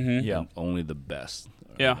 Mm-hmm. Yeah. And only the best.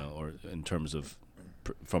 Or in terms of,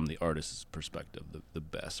 from the artist's perspective, the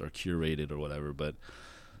best are curated or whatever. But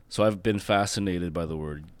so I've been fascinated by the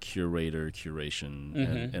word curator, curation.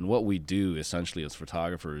 Mm-hmm. And what we do essentially as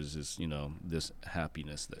photographers is, this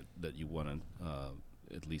happiness that you want to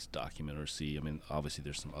at least document or see. I mean, obviously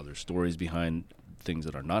there's some other stories behind things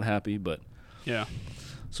that are not happy, but yeah.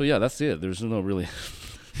 So yeah, that's it. There's no really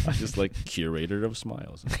I just like curator of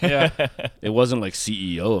smiles. Yeah. It wasn't like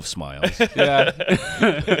CEO of smiles. Yeah.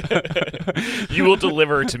 You will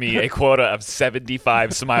deliver to me a quota of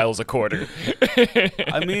 75 smiles a quarter.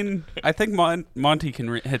 I mean, I think Monty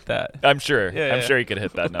can hit that. I'm sure. Yeah, I'm sure he could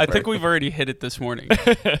hit that number. I think we've already hit it this morning.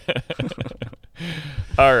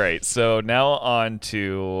 All right. So now on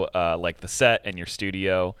to like the set and your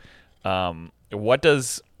studio. What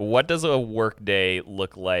does a work day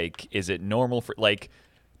look like? Is it normal for like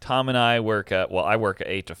Tom and I work at I work at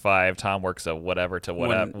 8 to 5. Tom works at whatever to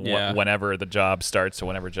whatever whenever the job starts to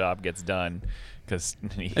whenever job gets done. Because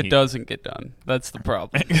it doesn't get done. That's the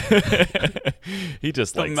problem. He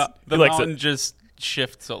just likes the mountain just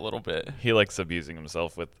shifts a little bit. He likes abusing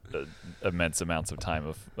himself with immense amounts of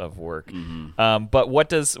time of work. Mm-hmm. But what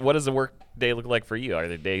does a work day look like for you? Are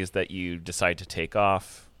there days that you decide to take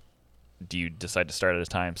off? Do you decide to start at a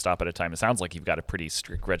time, stop at a time? It sounds like you've got a pretty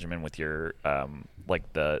strict regimen with your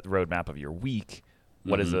like the roadmap of your week.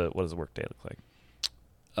 What is a work day look like?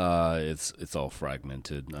 It's all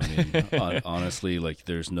fragmented. I mean, honestly, like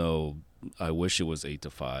there's no. I wish it was 8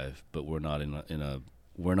 to 5, but we're not in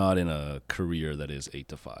a career that is 8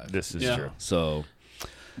 to 5. This is true. So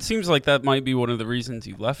it seems like that might be one of the reasons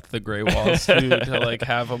you left the Gray Walls too, to like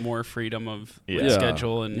have a more freedom of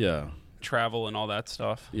schedule and travel and all that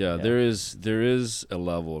stuff. Yeah, there is a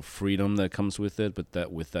level of freedom that comes with it,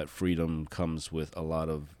 but with that freedom comes with a lot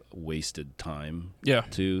of wasted time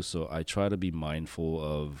too. So I try to be mindful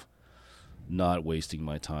of not wasting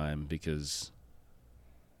my time because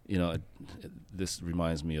this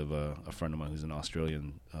reminds me of a friend of mine who's an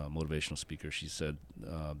Australian motivational speaker. She said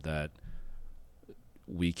that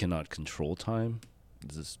we cannot control time.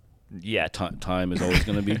 Time is always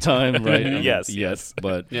going to be time, right? Yes.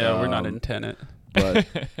 But we're not in Tenet. But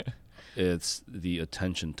it's the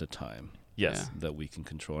attention to time. Yes, that we can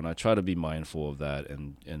control, and I try to be mindful of that,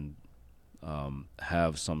 and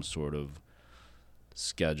have some sort of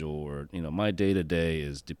schedule, or my day to day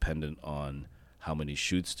is dependent on how many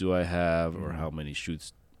shoots do I have, or how many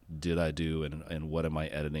shoots did I do, and what am I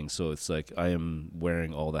editing. So it's like I am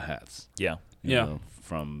wearing all the hats.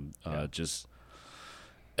 From just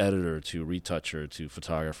editor to retoucher to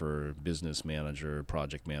photographer, business manager,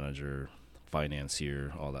 project manager,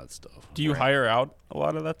 financier, all that stuff. Do you hire out a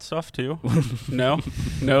lot of that stuff too? No,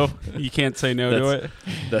 you can't say no to it.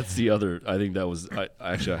 That's the other. I think that was.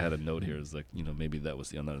 I had a note here. It's like maybe that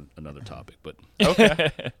was another topic, but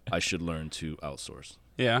okay. I should learn to outsource.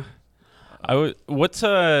 Yeah. What's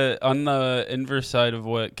on the inverse side of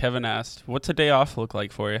what Kevin asked? What's a day off look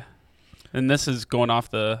like for you? And this is going off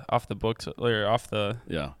the books or off the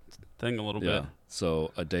thing a little bit.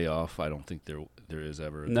 So a day off, I don't think there is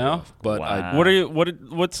ever a day no? off. But wow.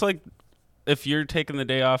 What's like if you're taking the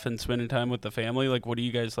day off and spending time with the family, like what do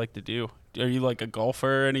you guys like to do? Are you like a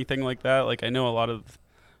golfer or anything like that? Like I know a lot of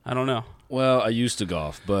I don't know. Well, I used to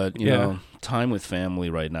golf, but you know, time with family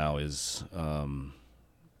right now is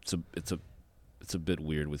it's a bit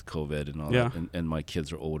weird with COVID and all that. And my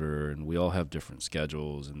kids are older, and we all have different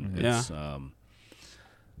schedules, and it's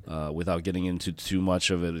without getting into too much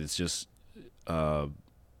of it, it's just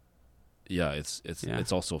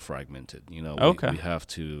it's also fragmented. We have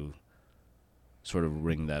to sort of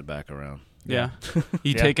ring that back around. Yeah.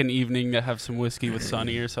 You take an evening to have some whiskey with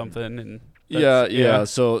Sonny or something, and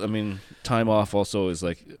so I mean, time off also is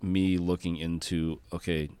like me looking into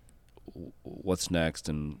what's next,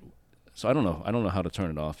 and so I don't know how to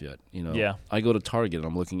turn it off yet. I go to Target and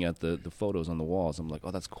I'm looking at the photos on the walls. I'm like,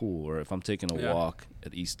 oh, that's cool. Or if I'm taking a walk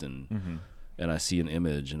at Easton and I see an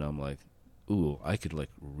image and I'm like, ooh, I could like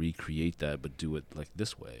recreate that, but do it like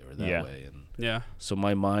this way or that way. And so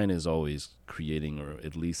my mind is always creating, or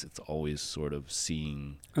at least it's always sort of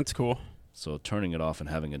seeing. That's cool. So turning it off and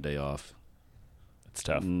having a day off, it's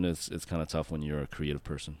tough. It's kind of tough when you're a creative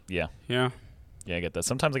person. Yeah, I get that.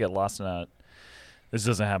 Sometimes I get lost in a. This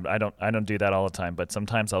doesn't happen. I don't do that all the time, but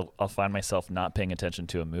sometimes I'll find myself not paying attention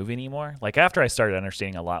to a movie anymore. Like after I started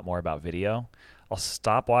understanding a lot more about video, I'll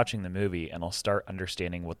stop watching the movie and I'll start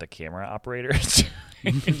understanding what the camera operator is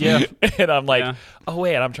doing. And I'm like, oh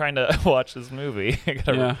wait, I'm trying to watch this movie.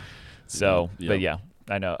 So, but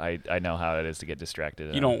I know how it is to get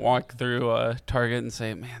distracted. You don't walk through Target and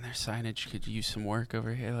say, man, their signage could use some work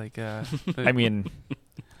over here. Like, I mean,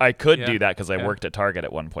 I could do that because I worked at Target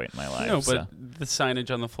at one point in my life. No, but the signage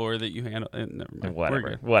on the floor that you handle,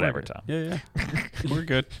 whatever, Tom. Yeah. We're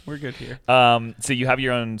good. We're good here. So you have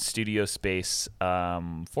your own studio space.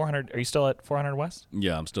 400. Are you still at 400 West?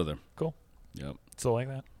 Yeah, I'm still there. Cool. Yep. Still like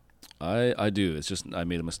that? I do. It's just I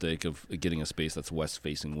made a mistake of getting a space that's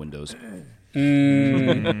west-facing windows.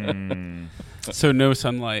 So no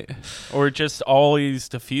sunlight, or just always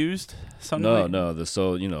diffused sunlight? No.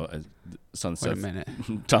 So sunset. Wait a minute.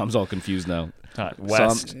 Tom's all confused now.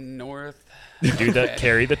 West, North. do the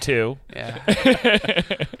carry the 2. Yeah.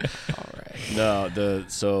 All right. No,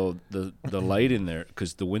 the light in there,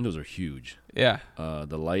 because the windows are huge. Yeah.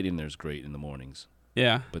 The light in there is great in the mornings,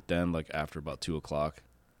 Yeah. but then like after about 2:00,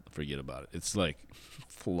 forget about it. It's like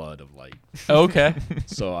flood of light. Okay.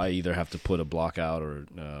 So I either have to put a block out or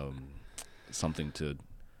something to.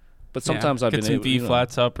 But sometimes I've get been some able, V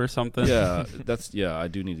flats up or something. Yeah, I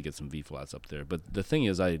do need to get some V flats up there. But the thing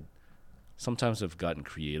is, sometimes I've gotten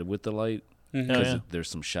creative with the light because there's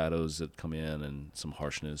some shadows that come in and some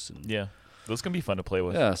harshness and those can be fun to play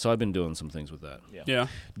with. Yeah, so I've been doing some things with that. Yeah.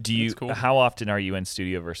 Do you? That's cool. How often are you in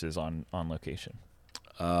studio versus on location?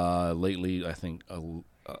 Lately, I think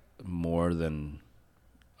more than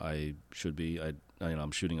I should be.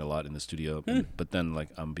 I'm shooting a lot in the studio, but then like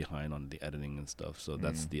I'm behind on the editing and stuff. So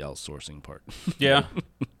that's the outsourcing part. Yeah.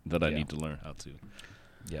 that I need to learn how to.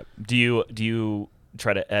 Yep. Do you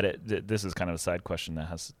try to edit? This is kind of a side question that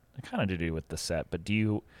has kind of to do with the set, but do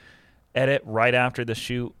you edit right after the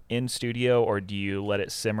shoot in studio, or do you let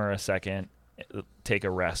it simmer a second, take a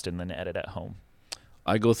rest, and then edit at home?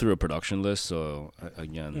 I go through a production list, so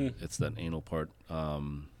again, it's that anal part. I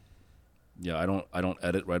don't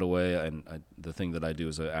edit right away, and the thing that I do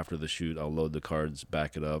is after the shoot, I'll load the cards,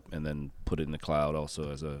 back it up, and then put it in the cloud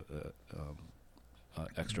also as a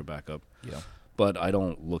extra backup. Yeah. But I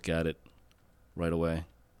don't look at it right away,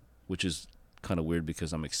 which is kind of weird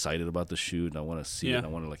because I'm excited about the shoot and I want to see it. And I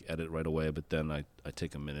want to like edit right away, but then I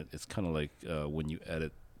take a minute. It's kind of like when you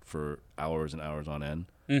edit for hours and hours on end.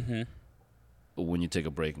 Mm-hmm. But when you take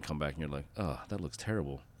a break and come back and you're like, oh, that looks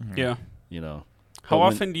terrible. Mm-hmm. Yeah. You know. How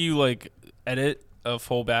often do you like edit a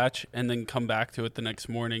full batch and then come back to it the next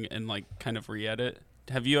morning and like kind of re-edit?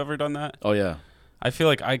 Have you ever done that? Oh yeah. I feel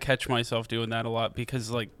like I catch myself doing that a lot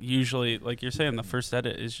because like usually like you're saying the first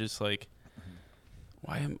edit is just like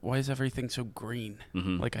why is everything so green?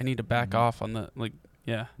 Mm-hmm. Like I need to back off on the like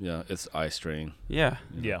Yeah, it's eye strain. Yeah.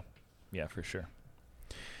 Yeah, for sure.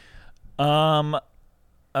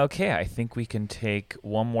 Okay, I think we can take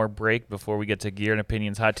one more break before we get to Gear and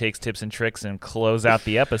Opinions, Hot Takes, Tips, and Tricks, and close out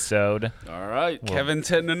the episode. All right. Kevin's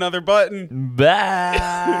hitting another button.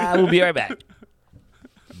 Bye. We'll be right back.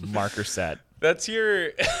 Marker set. That's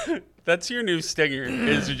your new stinger.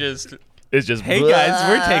 It's just hey blah. guys,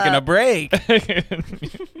 we're taking a break.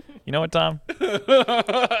 You know what, Tom?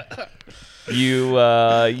 You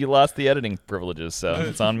lost the editing privileges, so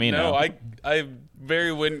it's on me now. No, I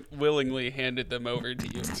very willingly handed them over to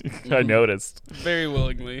you. I noticed. Very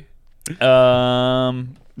willingly.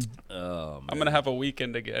 Um. I'm gonna have a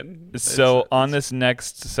weekend again. So on this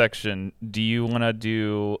next section, do you want to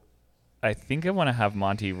do? I think I want to have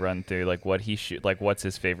Monty run through like what he what's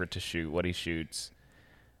his favorite to shoot, what he shoots,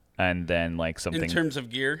 and then like something in terms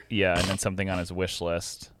of gear. Yeah, and then something on his wish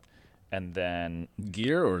list, and then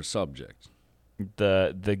Gear or subject?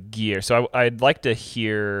 The gear. So I'd like to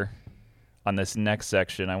hear on this next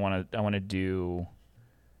section. I want to do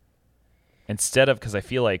instead of, because I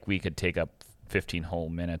feel like we could take up 15 whole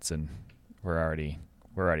minutes and we're already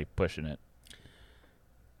pushing it.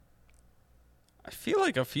 I feel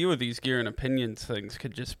like a few of these gear and opinions things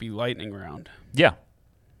could just be lightning round. Yeah.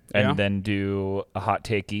 And then do a hot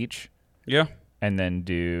take each. Yeah. And then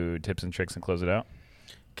do tips and tricks and close it out.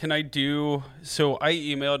 Can I do... So I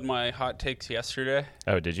emailed my hot takes yesterday.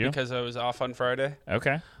 Oh, did you? Because I was off on Friday.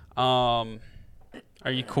 Okay. Are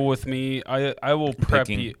you cool with me? I will prep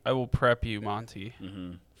you. I will prep you, Monty,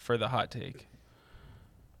 for the hot take.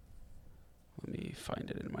 Let me find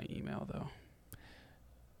it in my email, though.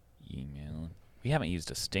 Email. We haven't used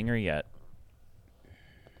a stinger yet.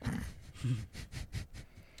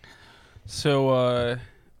 So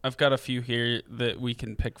I've got a few here that we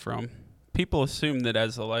can pick from. People assume that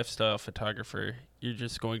as a lifestyle photographer, you're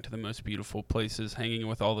just going to the most beautiful places, hanging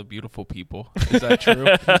with all the beautiful people. Is that true?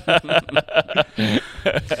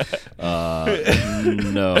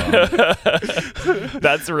 No.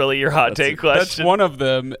 That's really your hot take question? That's one of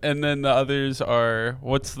them. And then the others are,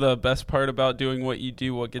 what's the best part about doing what you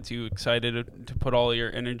do? What gets you excited to put all your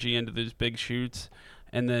energy into those big shoots?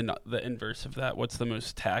 And then the inverse of that, what's the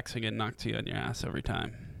most taxing and knocks you on your ass every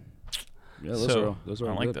time? Yeah, those are I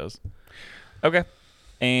all like good. those. Okay.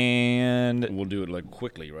 And we'll do it like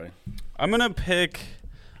quickly, right? I'm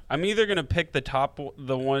either going to pick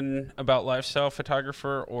the one about lifestyle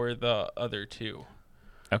photographer or the other two.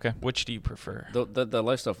 Okay. Which do you prefer? The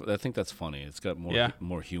lifestyle, I think that's funny. It's got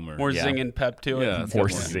more humor. More zing and pep to it. Yeah, it's more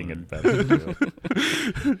got zing humor. and pep.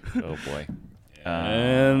 Oh, boy.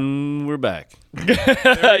 And we're back.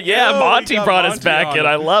 Yeah, Monty got brought us Monty back, on and it.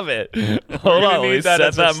 I love it. Hold on, need we that set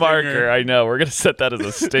as a that marker. stinger. I know, we're gonna set that as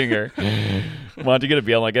a stinger. Monty gonna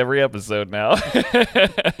be on like every episode now.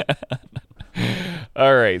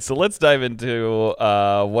 All right, so let's dive into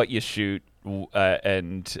what you shoot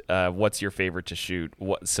and what's your favorite to shoot.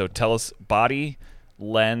 So tell us body,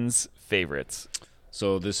 lens, favorites.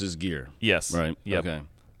 So this is gear. Yes. Right. Yep. Okay.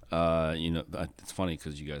 It's funny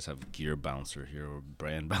because you guys have gear bouncer here or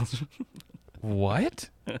brand bouncer. What?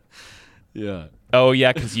 Yeah. Oh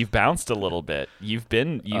yeah, because you've bounced a little bit. You've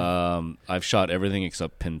I've shot everything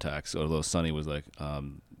except Pentax. Although Sonny was like,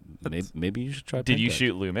 maybe you should try. Did you Pentax.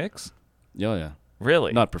 shoot Lumix? Yeah.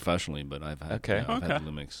 Really? Not professionally, but I've had. Okay. Yeah, I've had Okay.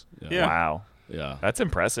 Lumix. Yeah. Wow, Yeah. that's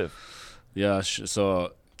impressive. Yeah.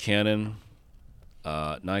 So Canon,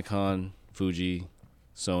 Nikon, Fuji,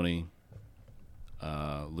 Sony,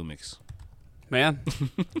 Lumix. Man,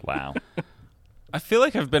 Wow. I feel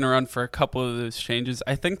like I've been around for a couple of those changes.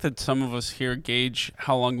 I think that some of us here gauge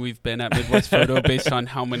how long we've been at Midwest Photo based on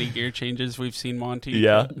how many gear changes we've seen Monty.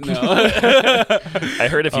 Yeah. No. I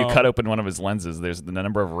heard if you Oh. cut open one of his lenses, there's the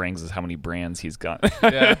number of rings is how many brands he's got.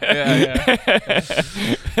 yeah.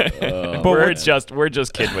 Uh, we're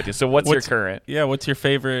just kidding with you. So what's your What's- current? Yeah, what's your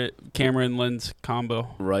favorite camera and lens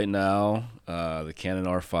combo? right now, the Canon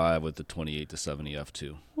R5 with the 28 to 70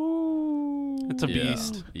 f2. It's a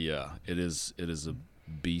beast. Yeah, it is a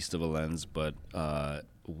beast of a lens, but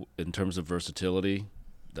in terms of versatility,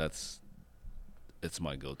 it's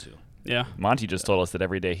my go-to. Yeah. Monty just told us that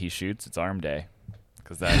every day he shoots, it's arm day.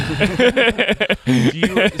 Because that.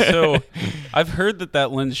 So I've heard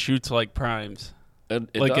that lens shoots like primes.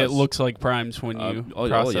 It Like does. it looks like primes when you oh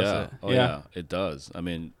process yeah. it. Oh yeah, it does. I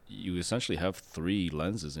mean, you essentially have 3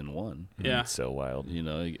 lenses in one. Yeah. It's so wild. You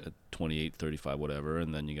know, you got 28, 35, whatever,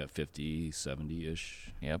 and then you got 50, 70-ish.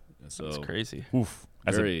 Yep. So It's crazy. Oof.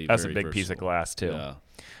 That's Very, a very big piece of versatile. glass too. Yeah,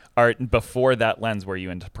 All right. Before that lens, were you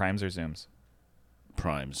into primes or zooms?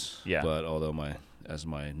 primes. Yeah. But although as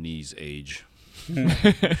my knees age,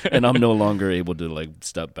 and I'm no longer able to like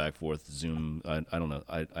step back, forth, zoom. I don't know.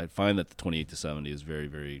 I find that the 28 to 70 is very,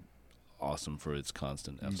 very awesome for its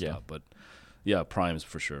constant f-stop. Yeah. But yeah, primes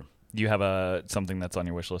for sure. Do you have something that's on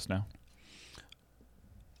your wish list now?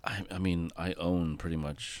 I mean, I own pretty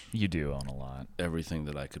much You do own a lot. everything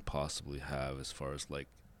that I could possibly have as far as like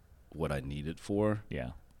what I need it for.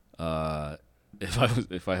 Yeah.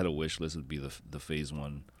 If I had a wish list, it'd be the Phase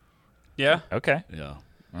 1. Yeah. Okay. Yeah, All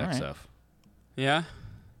right. XF. Yeah.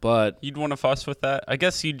 But You'd want to fuss with that? I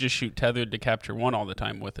guess you'd just shoot tethered to capture one all the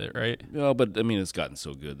time with it, right? yeah, but I mean, it's gotten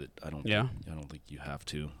so good that I don't. Yeah. I don't think you have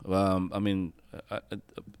to. I mean,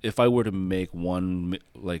 if I were to make one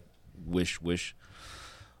like wish,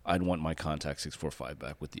 I'd want my Contax 645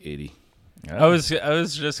 back with the 80. I was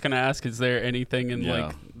just gonna ask, is there anything in Yeah,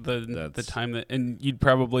 like the that's- time that, and you'd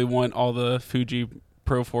probably want all the Fuji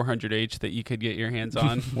Pro 400H that you could get your hands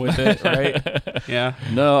on with it, right? Yeah.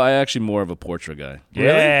 No, I actually more of a Portra guy.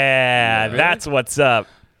 Yeah, Really? that's what's up.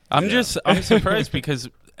 I'm surprised because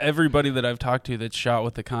everybody that I've talked to that's shot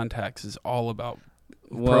with the Contax is all about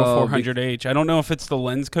Pro 400H. I don't know if it's the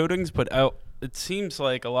lens coatings, but it seems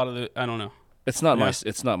like a lot of the, I don't know. It's not Yeah.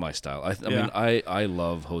 it's not my style. I Yeah. mean, I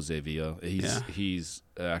love Jose Villa. He's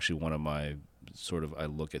actually one of my sort of. I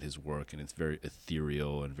look at his work and it's very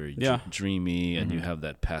ethereal and very Yeah. dreamy, and you have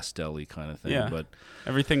that pastel-y kind of thing. Yeah. But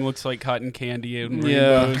Everything looks like cotton candy and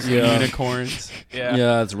Yeah, rainbows yeah. and unicorns. Yeah.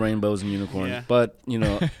 yeah, it's rainbows and unicorns. Yeah. But you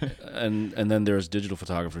know, and then there's digital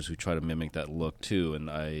photographers who try to mimic that look too, and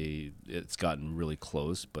it's gotten really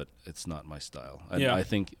close, but it's not my style. Yeah. I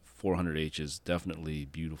think 400H is definitely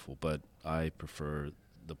beautiful, but I prefer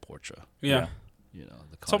the Portra. Yeah. You know,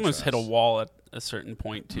 the It's almost hit a contrast. wall at a certain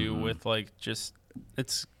point too, Mhm. with like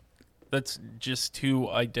that's just too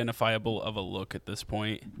identifiable of a look at this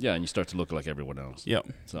point. Yeah, and you start to look like everyone else. Yep.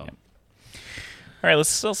 So All right,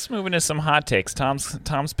 let's move into some hot takes.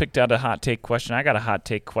 Tom's picked out a hot take question. I got a hot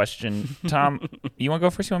take question. Tom, you want to go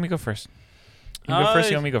first? You want me to go first? You want to go first?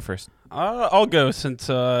 You want me to go first? I'll go since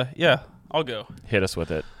I'll go. Hit us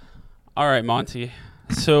with it. All right, Monty.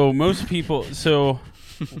 So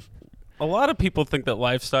a lot of people think that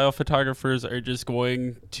lifestyle photographers are just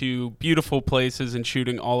going to beautiful places and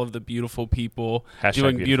shooting all of the beautiful people, Hashtag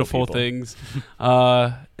doing beautiful beautiful people. things.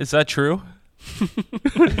 Is that true?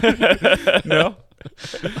 No?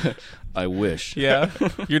 I wish. Yeah,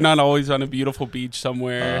 you're not always on a beautiful beach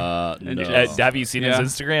somewhere. No. Have you seen his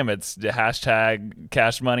Instagram? It's hashtag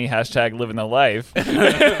cash money, hashtag living the life.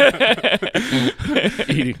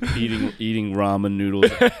 eating ramen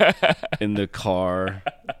noodles in the car,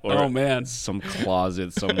 or Oh, man. some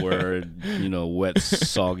closet somewhere. Wet,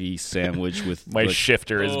 soggy sandwich with My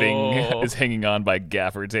shifter is hanging on by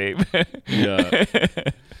gaffer tape. Yeah.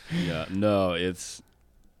 Yeah. No,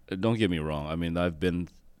 don't get me wrong. I mean, I've been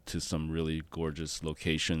to some really gorgeous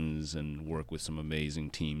locations and work with some amazing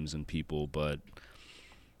teams and people, but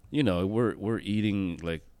we're eating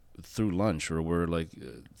like through lunch, or we're like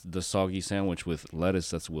the soggy sandwich with lettuce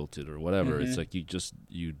that's wilted or whatever. Mm-hmm. It's like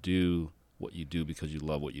you do what you do because you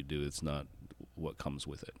love what you do. It's not what comes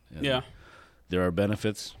with it. And Yeah. there are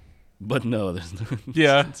benefits, but no,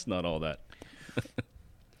 it's not all that.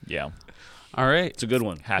 Yeah. All right. It's a good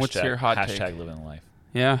one. Hashtag, What's your hot hashtag take? living the life.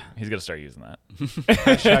 Yeah. He's gonna start using that.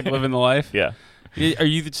 Hashtag living the life. Yeah. Are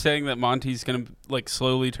you saying that Monty's gonna like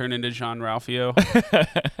slowly turn into Jean Ralphio?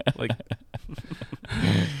 Like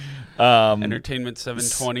Entertainment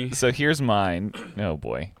 720. So here's mine. Oh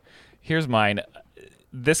boy. Here's mine.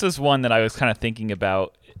 This is one that I was kind of thinking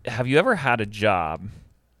about. Have you ever had a job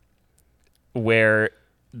where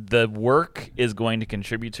the work is going to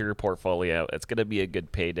contribute to your portfolio? It's going to be a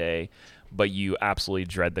good payday, but you absolutely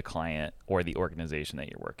dread the client or the organization that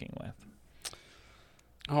you're working with.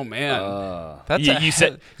 Oh man,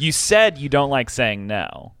 You said you don't like saying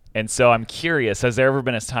no, and so I'm curious. Has there ever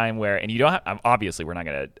been a time where, and you don't have, obviously we're not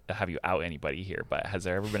going to have you out anybody here, but has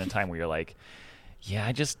there ever been a time where you're like,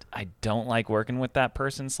 yeah, I don't like working with that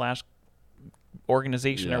person /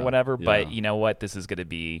 organization or whatever, but you know what, this is going to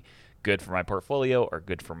be good for my portfolio or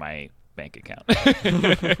good for my bank account?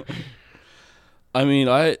 I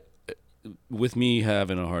mean, with me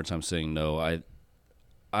having a hard time saying no,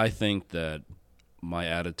 I think that my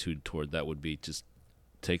attitude toward that would be just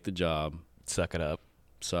take the job, Suck it up,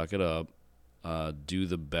 do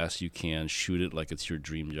the best you can, shoot it like it's your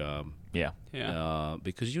dream job. yeah.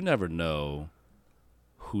 Because you never know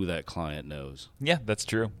who that client knows. Yeah, that's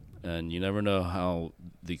true. And you never know how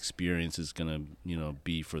the experience is going to,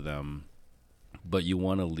 be for them. But you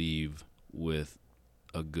want to leave with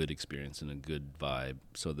a good experience and a good vibe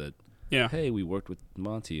so that, hey, we worked with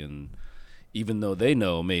Monty, and even though they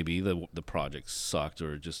know maybe the project sucked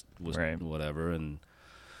or just was whatever,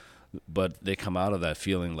 but they come out of that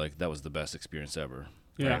feeling like that was the best experience ever.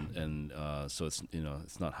 Yeah. And so it's,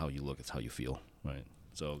 it's not how you look, it's how you feel, right?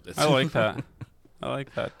 So I like that.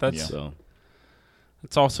 That's so.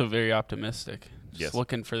 It's also very optimistic. Just Yes.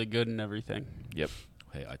 looking for the good in everything. Yep.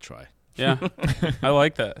 Hey, I try. Yeah. I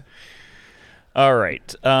like that. All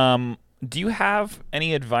right. Do you have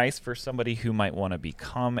any advice for somebody who might want to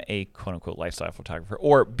become a quote-unquote lifestyle photographer,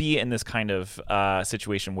 or be in this kind of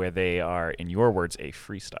situation where they are, in your words, a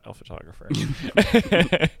freestyle photographer?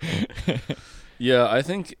 Yeah, I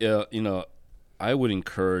think, I would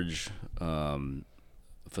encourage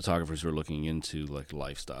photographers who are looking into like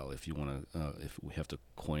lifestyle, if you want to, if we have to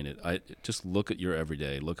coin it, I just look at your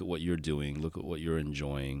everyday, look at what you're doing, look at what you're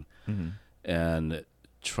enjoying, and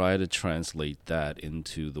try to translate that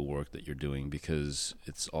into the work that you're doing, because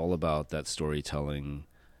it's all about that storytelling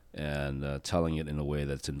and telling it in a way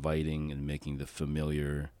that's inviting and making the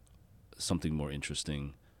familiar something more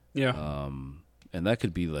interesting. Yeah. And that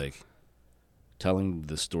could be like telling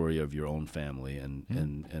the story of your own family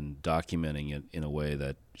and documenting it in a way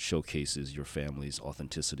that showcases your family's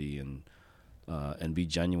authenticity and be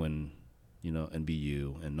genuine, and be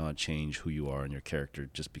you, and not change who you are and your character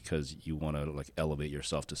just because you want to like elevate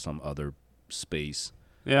yourself to some other space.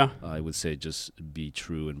 Yeah. I would say just be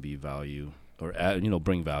true and be value, or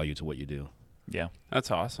bring value to what you do. Yeah. That's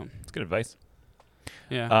awesome. That's good advice.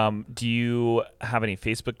 Yeah. Do you have any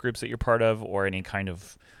Facebook groups that you're part of, or any kind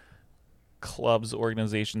of clubs,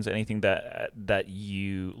 organizations, anything that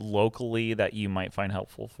you locally that you might find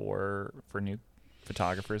helpful for new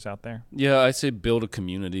photographers out there? Yeah, I say build a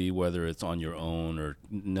community, whether it's on your own or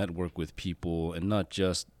network with people, and not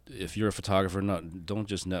just, if you're a photographer, don't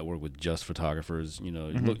just network with just photographers.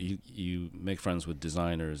 Look, you make friends with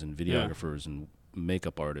designers and videographers and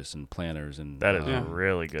makeup artists and planners, and that is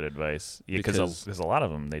really good advice, because there's a lot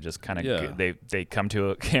of them, they just kind of they come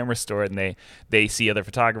to a camera store and they see other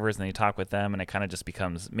photographers and they talk with them, and it kind of just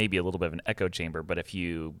becomes maybe a little bit of an echo chamber. But if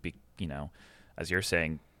you as you're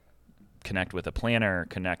saying, connect with a planner,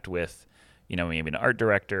 connect with maybe an art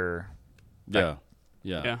director, DJs.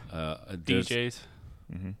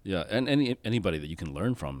 Yeah, and anybody that you can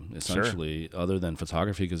learn from, essentially, other than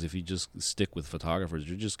photography, because if you just stick with photographers,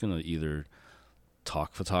 you're just going to either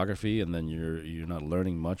talk photography, and then you're not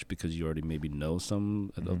learning much because you already maybe know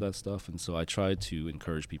some of that stuff. And so I try to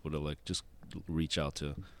encourage people to like just reach out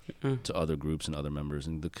to other groups and other members.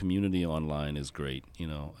 And the community online is great, you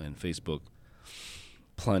know, and Facebook,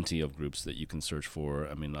 plenty of groups that you can search for.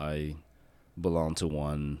 I mean, I belong to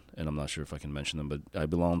one, and I'm not sure if I can mention them, but I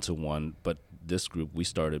belong to one. But this group, we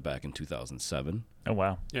started back in 2007. Oh,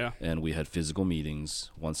 wow. Yeah. And we had physical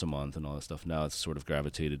meetings once a month and all that stuff. Now it's sort of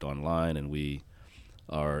gravitated online, and we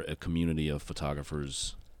are a community of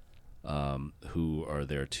photographers who are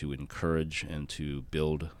there to encourage and to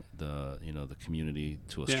build the community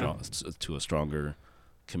to a stronger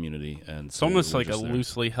community. And it's almost like a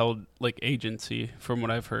loosely held like agency, from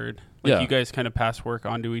what I've heard. Like Yeah. you guys kind of pass work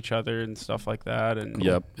on to each other and stuff like that, and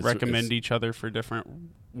recommend each other for different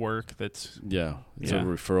work. That's it's a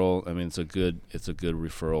referral. I mean, it's a good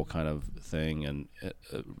referral kind of thing, and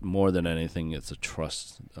more than anything, it's a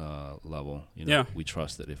trust level. You know, we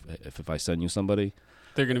trust that if I send you somebody,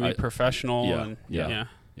 they're going to be professional. Yep.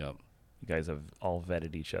 You guys have all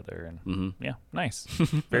vetted each other, and nice.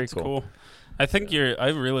 Very That's cool. I think I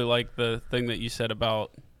really like the thing that you said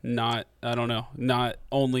about not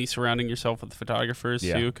only surrounding yourself with photographers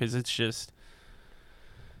too, because it's just,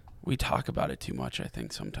 we talk about it too much, I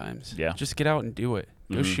think, sometimes. Yeah. Just get out and do it.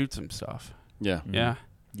 Go shoot some stuff. Yeah. Mm-hmm. Yeah.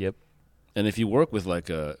 Yep. And if you work with like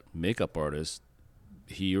a makeup artist,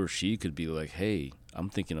 he or she could be like, hey, I'm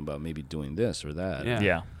thinking about maybe doing this or that.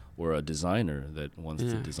 Yeah. Or a designer that wants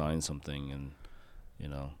to design something and, you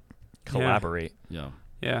know. Collaborate. Yeah.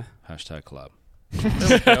 Yeah. Hashtag collab.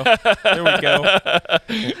 There we go.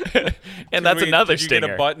 And that's another stinger. Did you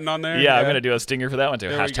get a button on there? Yeah, I'm going to do a stinger for that one too.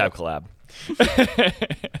 There Hashtag collab.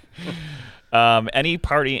 Any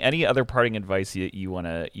other parting advice you want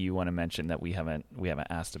to mention that we haven't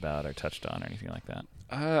asked about or touched on or anything like that?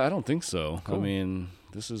 I don't think so. Cool. I mean,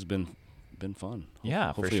 this has been fun. Yeah,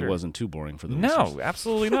 hopefully for sure. It wasn't too boring for the No, listeners.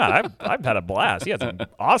 absolutely not. I've had a blast. He had some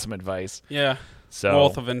awesome advice. Yeah. So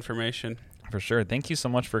Wealth of information. For sure. Thank you so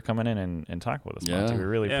much for coming in and talking with us, Monty. We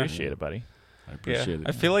really appreciate it, buddy. I appreciate it.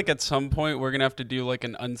 I feel like at some point we're gonna have to do like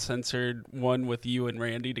an uncensored one with you and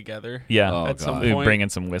Randy together. Yeah, at some we point. bring in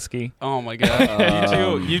some whiskey. Oh my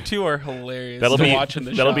god, you two are hilarious. Watching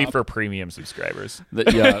the that'll shop. be for premium subscribers.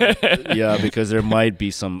 Because there might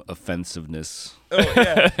be some offensiveness. Oh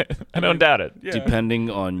yeah, I don't doubt it. Yeah. Depending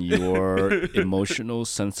on your emotional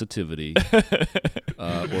sensitivity,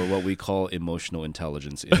 or what we call emotional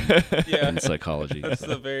intelligence in psychology. That's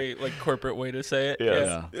the very like corporate way to say it.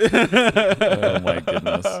 Yes. Yeah. Oh my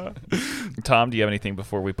goodness. Tom, do you have anything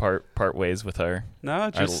before we part ways with our?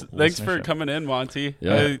 No, just thanks for coming in, Monty.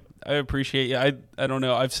 Yeah. I appreciate you. I don't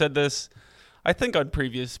know. I've said this, I think, on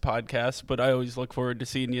previous podcasts, but I always look forward to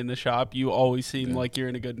seeing you in the shop. You always seem like you're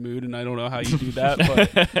in a good mood, and I don't know how you do that,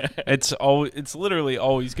 but it's literally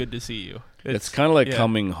always good to see you. It's kind of like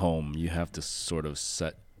coming home. You have to sort of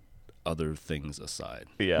set other things aside.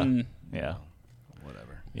 Yeah. Yeah.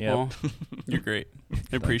 Whatever. Yeah. Well, you're great.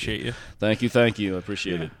 I appreciate you. Thank you. I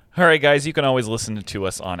appreciate it. All right, guys, you can always listen to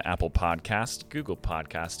us on Apple Podcast, Google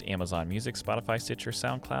Podcast, Amazon Music, Spotify, Stitcher,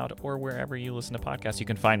 SoundCloud, or wherever you listen to podcasts. You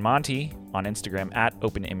can find Monty on Instagram at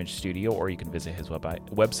Open Image Studio, or you can visit his website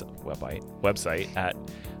at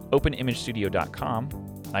openimagestudio.com.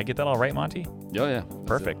 I get that all right, Monty? Oh, yeah.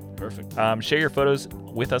 Perfect. Share your photos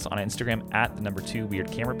with us on Instagram at @2 Weird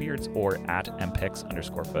Camera Beards or at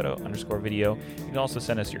mpix_photo_video. You can also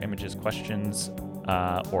send us your images, questions,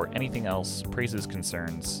 or anything else, praises,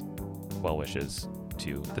 concerns, well wishes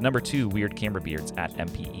to 2 Weird Camera Beards at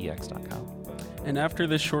mpex.com. And after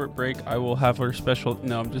this short break, I will have our special.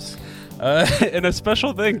 No, I'm just. And a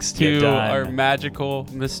special thanks to our magical,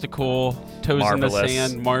 mystical, toes in the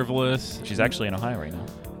sand, marvelous. She's actually in Ohio right now.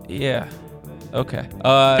 Yeah. Okay.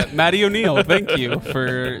 Maddie O'Neill, thank you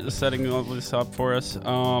for setting all this up for us.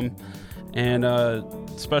 And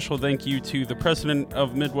special thank you to the president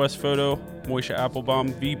of Midwest Photo, Moisha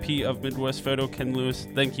Applebaum, VP of Midwest Photo, Ken Lewis.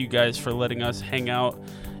 Thank you guys for letting us hang out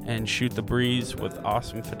and shoot the breeze with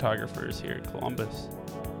awesome photographers here in Columbus.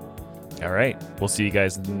 All right. We'll see you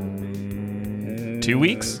guys in 2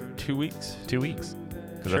 weeks. 2 weeks. 2 weeks.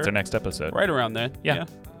 Because that's our next episode. Right around then. Yeah.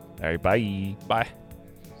 All right. Bye. Bye.